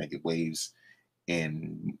making waves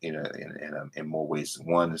in more ways than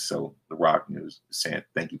one. And so The Rock is saying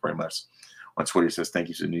thank you very much. On Twitter, he says, "Thank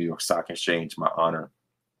you to the New York Stock Exchange. My honor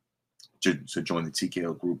to join the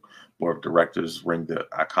TKO Group board of directors, ring the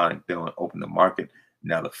iconic bell, and open the market.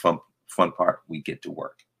 Now the fun part, we get to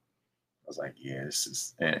work." I was like, yeah, this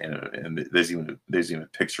is, and there's even a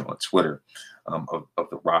picture on Twitter of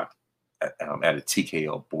The Rock at a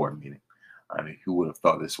TKO board meeting. I mean, who would have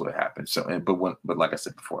thought this would have happened? So, but like I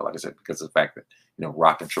said before, because of the fact that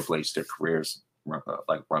Rock and Triple H, their careers run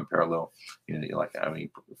parallel. I mean,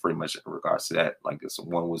 pretty much in regards to that, like this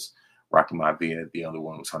one was Rocky Maivia, the other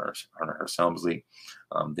one was Hunter Hearst Helmsley.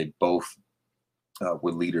 They both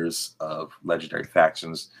were leaders of legendary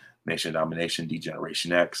factions, Nation Domination,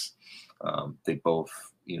 D-Generation X. They both,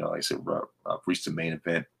 like I said, reached the main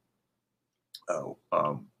event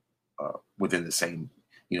within the same,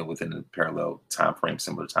 within the parallel time frame,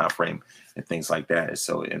 similar time frame, and things like that. And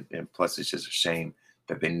so, and plus, it's just a shame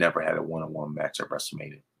that they never had a one-on-one match at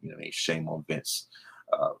WrestleMania. Shame on Vince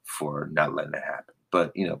for not letting that happen.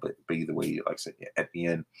 But but either way, like I said, at the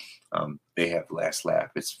end, they have the last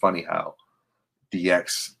laugh. It's funny how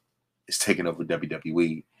DX is taking over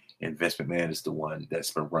WWE, and Vince McMahon is the one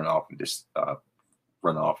that's been run off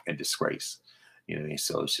in disgrace.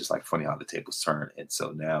 So it's just like funny how the tables turn. And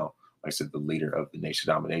so now, like I said, the leader of the Nation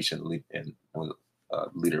Domination and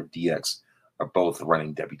leader of DX are both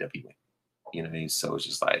running WWE. So it's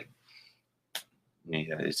just like,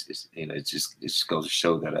 it just goes to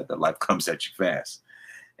show that life comes at you fast.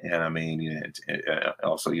 And I mean,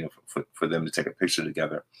 also, for them to take a picture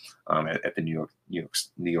together at the New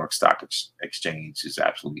York Stock Exchange is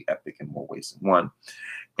absolutely epic in more ways than one.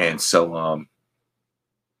 And so,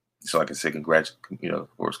 so like I said, of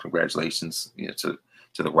course, congratulations,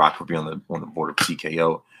 to The Rock for being on the board of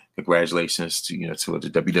TKO. Congratulations to the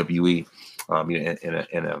WWE,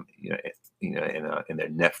 in their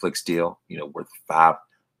Netflix deal, worth $5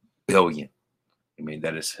 billion. I mean,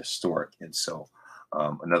 that is historic. And so,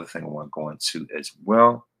 another thing I want to go into as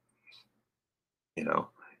well,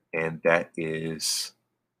 and that is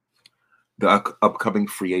the upcoming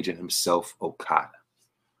free agent himself, Okada.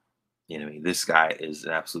 This guy is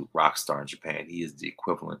an absolute rock star in Japan. He is the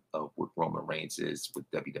equivalent of what Roman Reigns is with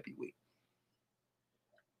WWE.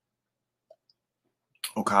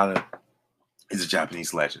 Okada is a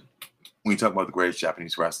Japanese legend. When you talk about the greatest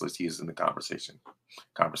Japanese wrestlers, he is in the conversation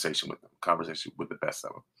with the best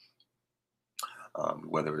of them.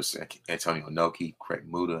 Whether it's Antonio Inoki, Craig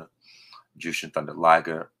Muta, Jushin Thunder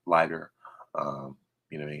Liger, who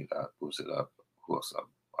else?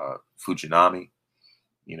 Fujinami,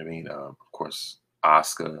 of course,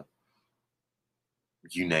 Asuka,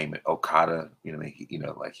 you name it, Okada,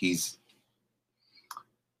 like he's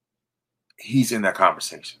in that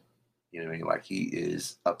conversation. Like he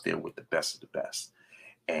is up there with the best of the best.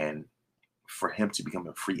 And for him to become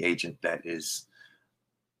a free agent, that is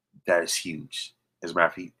huge. As a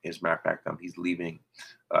matter of fact, he's leaving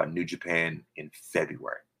New Japan in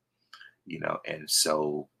February. And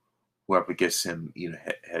so whoever gets him,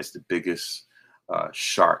 has the biggest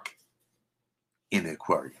shark in the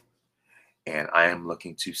aquarium. And I am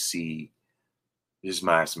looking to see, this is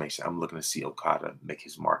my estimation, I'm looking to see Okada make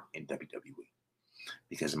his mark in WWE.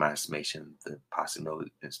 because in my estimation, the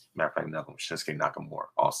possibility, as a matter of fact, Shinsuke Nakamura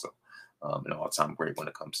also an all-time great when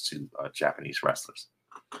it comes to Japanese wrestlers.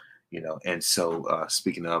 And so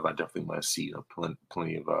speaking of, I definitely want to see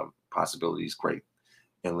plenty of possibilities, great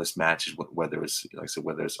endless matches, whether it's, like I said,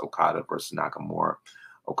 whether it's Okada versus Nakamura,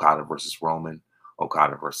 Okada versus Roman,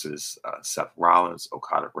 Okada versus Seth Rollins,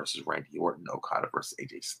 Okada versus Randy Orton, Okada versus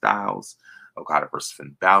AJ Styles, Okada versus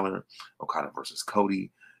Finn Balor, Okada versus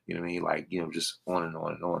Cody. You know what I mean? Like, just on and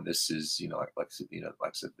on and on. This is, like I said, like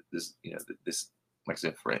I said, this, this, like I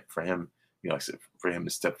said, for him, like I said, for him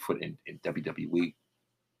to step foot in WWE,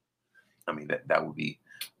 I mean, that would be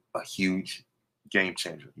a huge game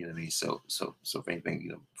changer. You know what I mean? So if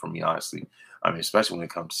anything, for me, honestly, I mean, especially when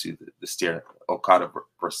it comes to the stare, Okada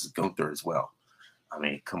versus Gunther as well. I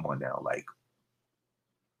mean, come on now, like,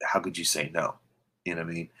 how could you say no? You know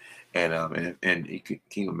what I mean? And can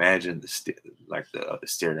you imagine the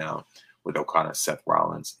stare down with Okada and Seth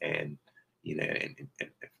Rollins, and and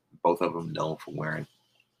both of them known for wearing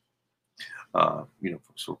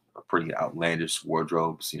sort of pretty outlandish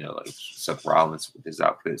wardrobes, like Seth Rollins with his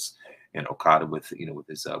outfits and Okada with, with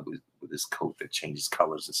his coat that changes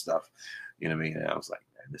colors and stuff. You know what I mean? And I was like,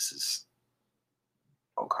 man,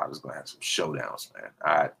 Okada's going to have some showdowns, man.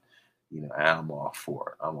 I'm all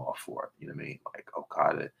for it. I'm all for it. You know what I mean? Like,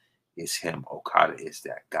 Okada is him. Okada is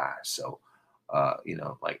that guy. So,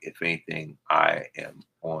 like, if anything, I am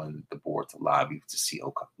on the board to lobby to see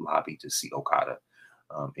Okada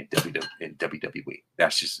in WWE.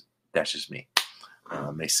 That's just me.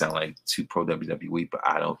 May sound like too pro WWE, but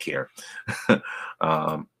I don't care.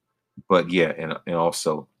 But yeah, and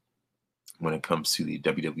also when it comes to the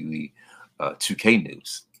WWE 2K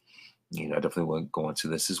news, I definitely want to go into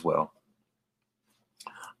this as well.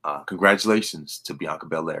 Congratulations to Bianca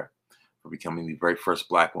Belair for becoming the very first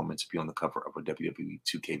Black woman to be on the cover of a WWE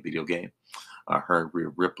 2K video game. Her and Rhea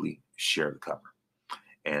Ripley share the cover,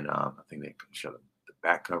 and I think they share the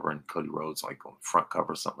back cover, and Cody Rhodes like on the front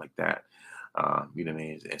cover, something like that. You know what I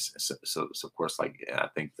mean? So of course, like, I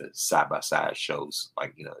think the side by side shows,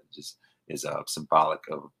 like, just is symbolic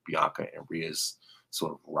of Bianca and Rhea's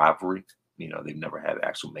sort of rivalry. They've never had an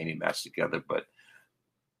actual Mania match together, but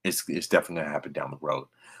it's definitely gonna happen down the road.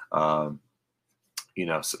 So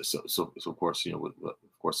of course, of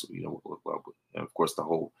course, the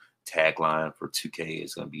whole tagline for 2K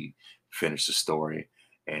is gonna be finish the story.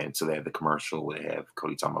 And so they have the commercial where they have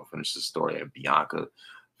Cody talking about finish the story, and Bianca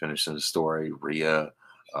finishing the story, Rhea,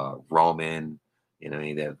 Roman, they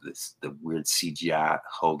have the weird CGI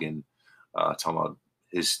Hogan talking about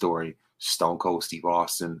his story, Stone Cold Steve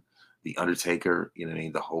Austin, The Undertaker,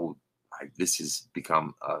 the whole, like, this has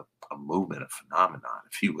become a movement, a phenomenon,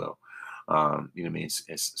 if you will. So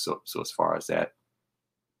as far as that,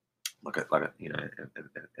 and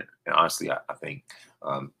honestly, I think,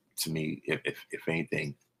 to me, if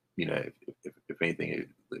anything, if anything,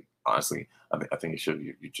 like, honestly, I think it should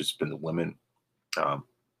you just been the women on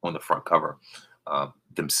the front cover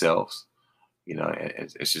themselves. And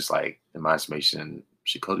it's just like, in my estimation,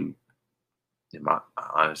 Cody, in my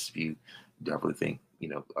honest view, definitely think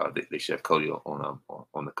they should have Cody on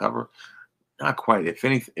the cover. Not quite. If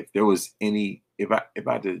anything, if there was any, if I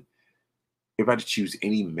had to choose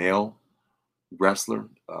any male wrestler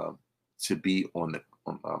to be on the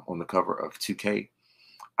cover of 2K,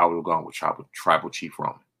 I would have gone with Tribal Chief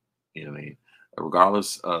Roman. You know what I mean?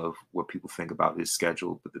 Regardless of what people think about his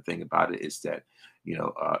schedule, but the thing about it is that,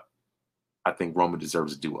 I think Roman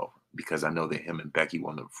deserves a do-over, because I know that him and Becky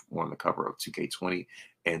were on the cover of 2K20,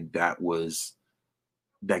 and that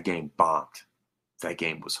game bombed. That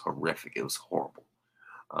game was horrific. It was horrible.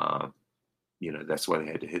 That's why they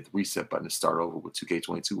had to hit the reset button to start over with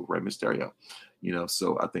 2K22 with Rey Mysterio.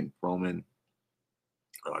 So I think Roman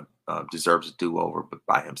deserves a do-over, but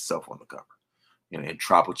by himself on the cover. And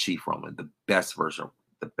Tribal Chief Roman, the best version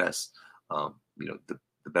of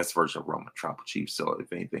Roman, Tribal Chief. So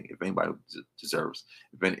if anybody deserves,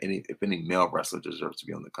 if any male wrestler deserves to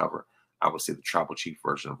be on the cover, I would say the Tribal Chief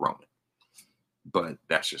version of Roman. But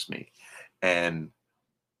that's just me. And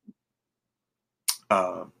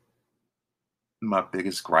my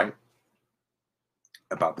biggest gripe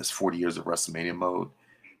about this 40 years of WrestleMania mode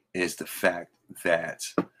is the fact that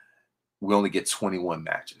we only get 21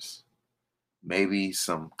 matches. Maybe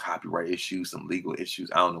some copyright issues, some legal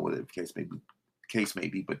issues. I don't know what the case may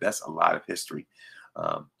be, but that's a lot of history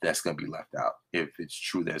that's going to be left out if it's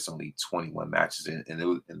true that it's only 21 matches. And in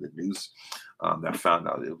the news that I found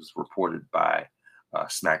out, it was reported by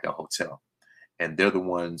SmackDown Hotel, and they're the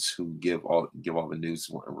ones who give all the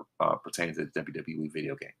news pertaining to the WWE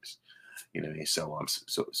video games. You know what I mean? So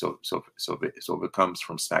if it comes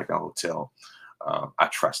from SmackDown Hotel, I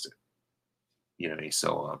trust it. You know what I mean?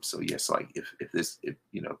 So yes, like if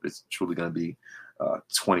it's truly going to be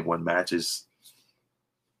 21 matches,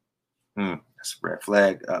 that's a red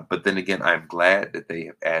flag. But then again, I'm glad that they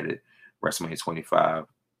have added WrestleMania 25,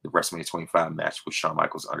 the WrestleMania 25 match with Shawn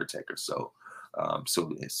Michaels Undertaker. So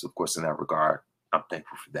it's of course in that regard, I'm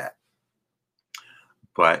thankful for that.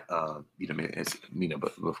 But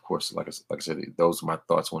but of course, like I said, those are my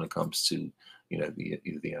thoughts when it comes to when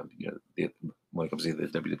it comes to the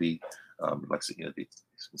WWE, like I said,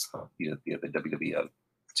 the WWE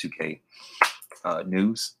 2K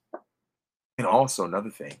news, and also another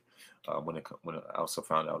thing, when I also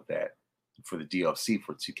found out that for the DLC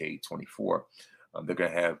for 2K24, they're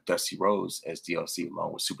gonna have Dusty Rhodes as DLC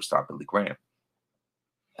along with Superstar Billy Graham.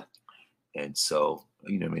 And so,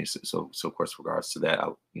 so of course, regards to that,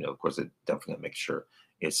 of course, they're definitely gonna make sure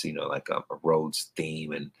it's, like a Rhodes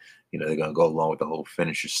theme, and they're gonna go along with the whole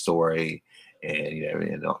finisher story,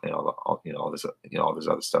 and all this, all this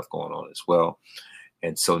other stuff going on as well.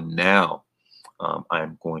 And so now,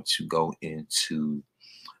 I'm going to go into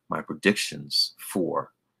my predictions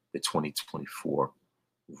for the 2024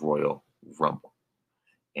 Royal Rumble,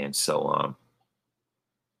 and so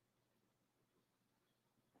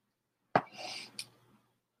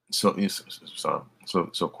So,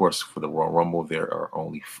 of course, for the Royal Rumble, there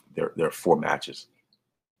are 4 matches.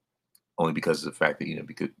 Only because of the fact that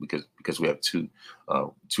because we have two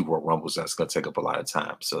Royal Rumbles, that's going to take up a lot of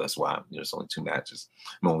time. So that's why it's only 2 matches.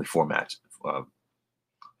 Only 4 matches.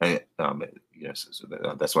 That's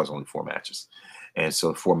why it's only 4 matches. And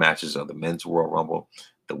so 4 matches are the Men's Royal Rumble,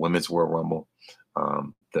 the Women's Royal Rumble,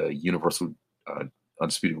 the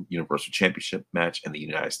Undisputed Universal Championship match, and the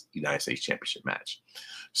United States Championship match.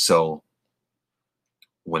 So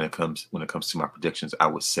when it comes to my predictions, I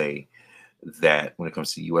would say that when it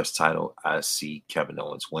comes to the U.S. title, I see Kevin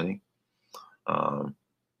Owens winning.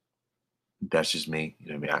 That's just me.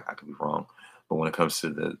 I mean, I could be wrong. But when it comes to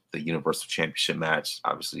the Universal Championship match,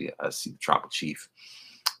 obviously I see the Tribal Chief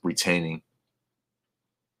retaining.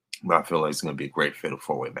 But I feel like it's going to be a great fatal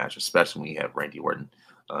 4-way match, especially when you have Randy Orton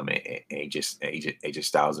and AJ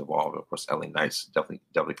Styles involved. Of course, LA Knight's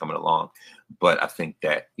definitely coming along. But I think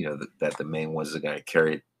that that the main ones that are going to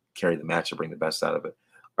carry the match and bring the best out of it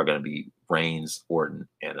are going to be Reigns, Orton,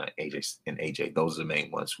 and AJ. Those are the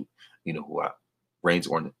main ones Reigns,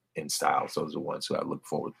 Orton, and Styles. Those are the ones who I look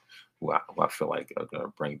forward. Who I feel like are going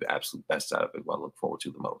to bring the absolute best out of it. Who I look forward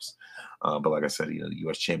to the most. But like I said, the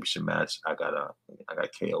U.S. Championship match, I got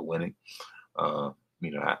KO winning. Of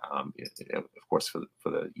course, for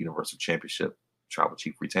the Universal Championship, Tribal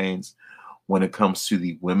Chief retains. When it comes to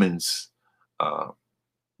the women's Royal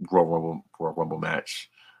Rumble match,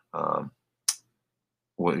 but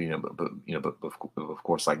of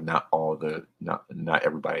course, like not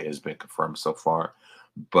everybody has been confirmed so far,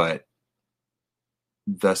 but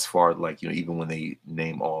thus far, like even when they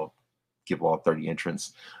give all 30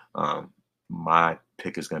 entrants, my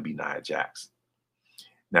pick is going to be Nia Jax.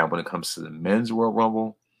 Now, when it comes to the men's Royal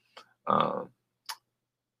Rumble,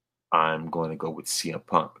 I'm going to go with CM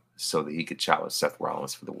Punk so that he could challenge Seth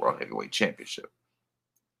Rollins for the World Heavyweight Championship.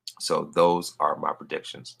 So those are my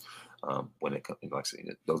predictions. When it comes, like I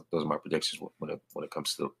said, those are my predictions when it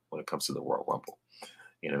comes to the Royal Rumble.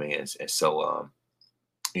 You know what I mean? And so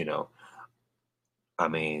I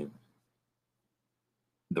mean,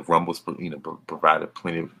 the Rumbles, provided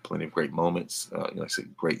plenty of great moments. Like I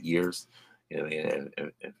said, great years. And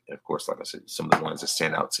of course, like I said, some of the ones that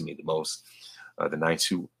stand out to me the most, the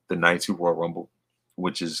 92 Royal Rumble,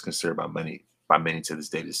 which is considered by many to this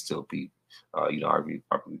day to still be, arguably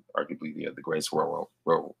the greatest Royal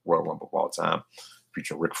Rumble of all time,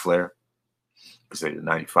 featuring Ric Flair. Because the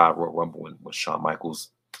 95 Royal Rumble when Shawn Michaels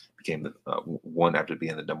became the one after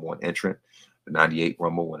being the number 1 entrant. The 98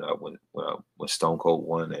 Rumble when Stone Cold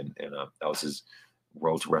won, and that was his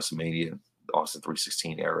road to WrestleMania. The Austin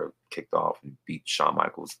 316 era kicked off and beat Shawn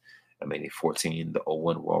Michaels. I mean, in 14, the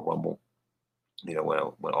 01 Royal Rumble,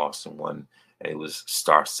 when Austin won, and it was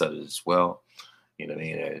star-studded as well. You know what I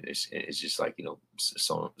mean? It's just like,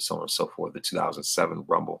 so on and so forth. The 2007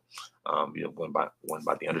 Rumble, won by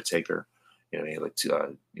The Undertaker. You know what I mean?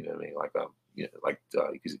 You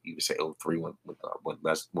could say 03 when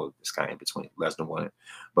it's kind of in between Lesnar won it,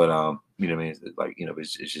 but you know what I mean? Like,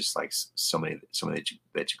 it's just like so many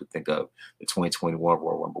that you could think of. The 2021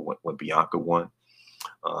 Royal Rumble when Bianca won.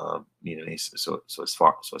 So as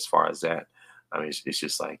far as that, I mean, it's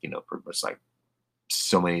just like, pretty much like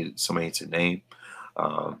so many to name.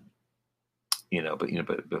 But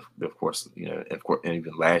of course, and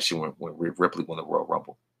even last year when Rhea Ripley won the Royal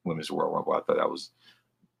Rumble, Women's Royal Rumble, I thought that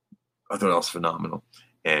was phenomenal.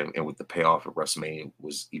 and with the payoff at WrestleMania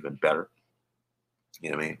was even better.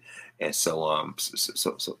 You know what I mean? And so of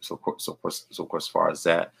course, as far as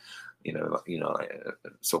that,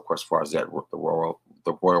 so of course, as far as that,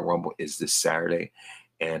 the Royal Rumble is this Saturday,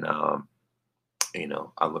 and I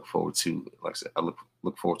look forward to, like I said, I look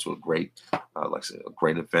forward to a great, like I said, a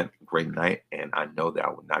great event, a great night, and I know that I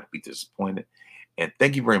will not be disappointed. And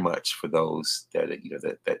thank you very much for those that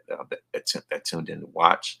that tuned in to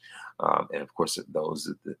watch, and of course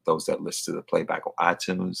those that listen to the playback on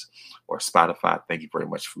iTunes or Spotify. Thank you very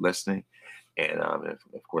much for listening, and of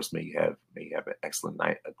course may you have an excellent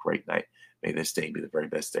night, a great night. May this day be the very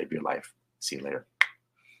best day of your life. See you later.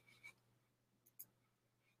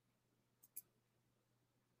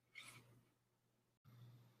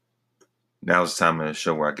 Now it's time in the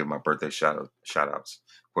show where I give my birthday shout outs.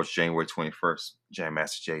 Of course, January 21st, Jam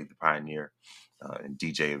Master Jay, the pioneer and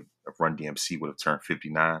DJ of Run DMC, would have turned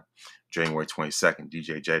 59. January 22nd,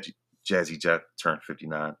 DJ Jazzy Jeff turned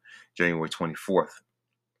 59. January 24th,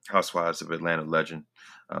 Housewives of Atlanta legend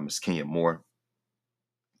Miss Kenya Moore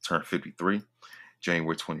turned 53.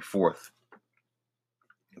 January 24th,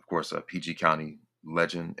 of course, PG County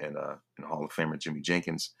legend and Hall of Famer Jimmy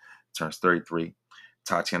Jenkins turns 33.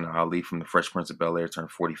 Tatiana Ali from the Fresh Prince of Bel-Air turned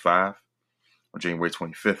 45. On January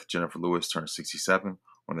 25th, Jennifer Lewis turned 67.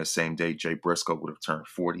 On the same day, Jay Briscoe would have turned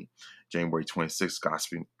 40. January 26th,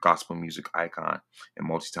 gospel music icon and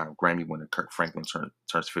multi-time Grammy winner Kirk Franklin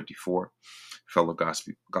turns 54. Fellow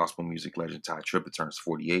gospel music legend Ty Tribbett turns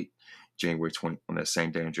 48. On that same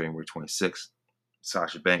day, on January 26th,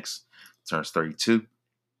 Sasha Banks turns 32.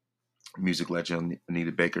 Music legend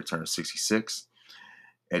Anita Baker turns 66.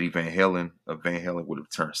 Eddie Van Halen of Van Halen would have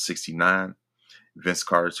turned 69. Vince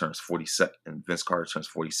Carter turns 47.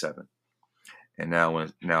 And now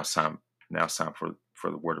it's time for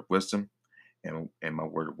the word of wisdom. And my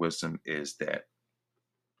word of wisdom is that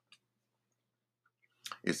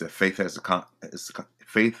faith has the confidence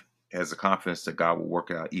that God will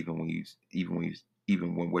work it out even when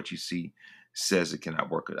what you see says it cannot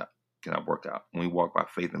work out. When we walk by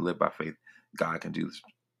faith and live by faith, God can do this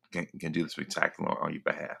can do the spectacular on your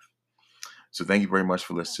behalf. So thank you very much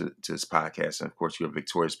for listening to this podcast. And of course, you are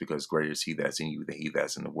victorious because greater is He that's in you than he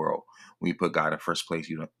that's in the world. When you put God in first place,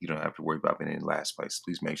 you don't have to worry about being in last place.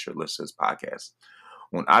 Please make sure to listen to this podcast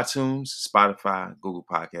on iTunes, Spotify, Google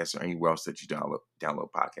Podcasts, or anywhere else that you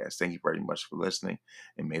download podcasts. Thank you very much for listening,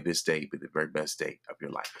 and may this day be the very best day of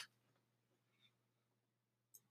your life.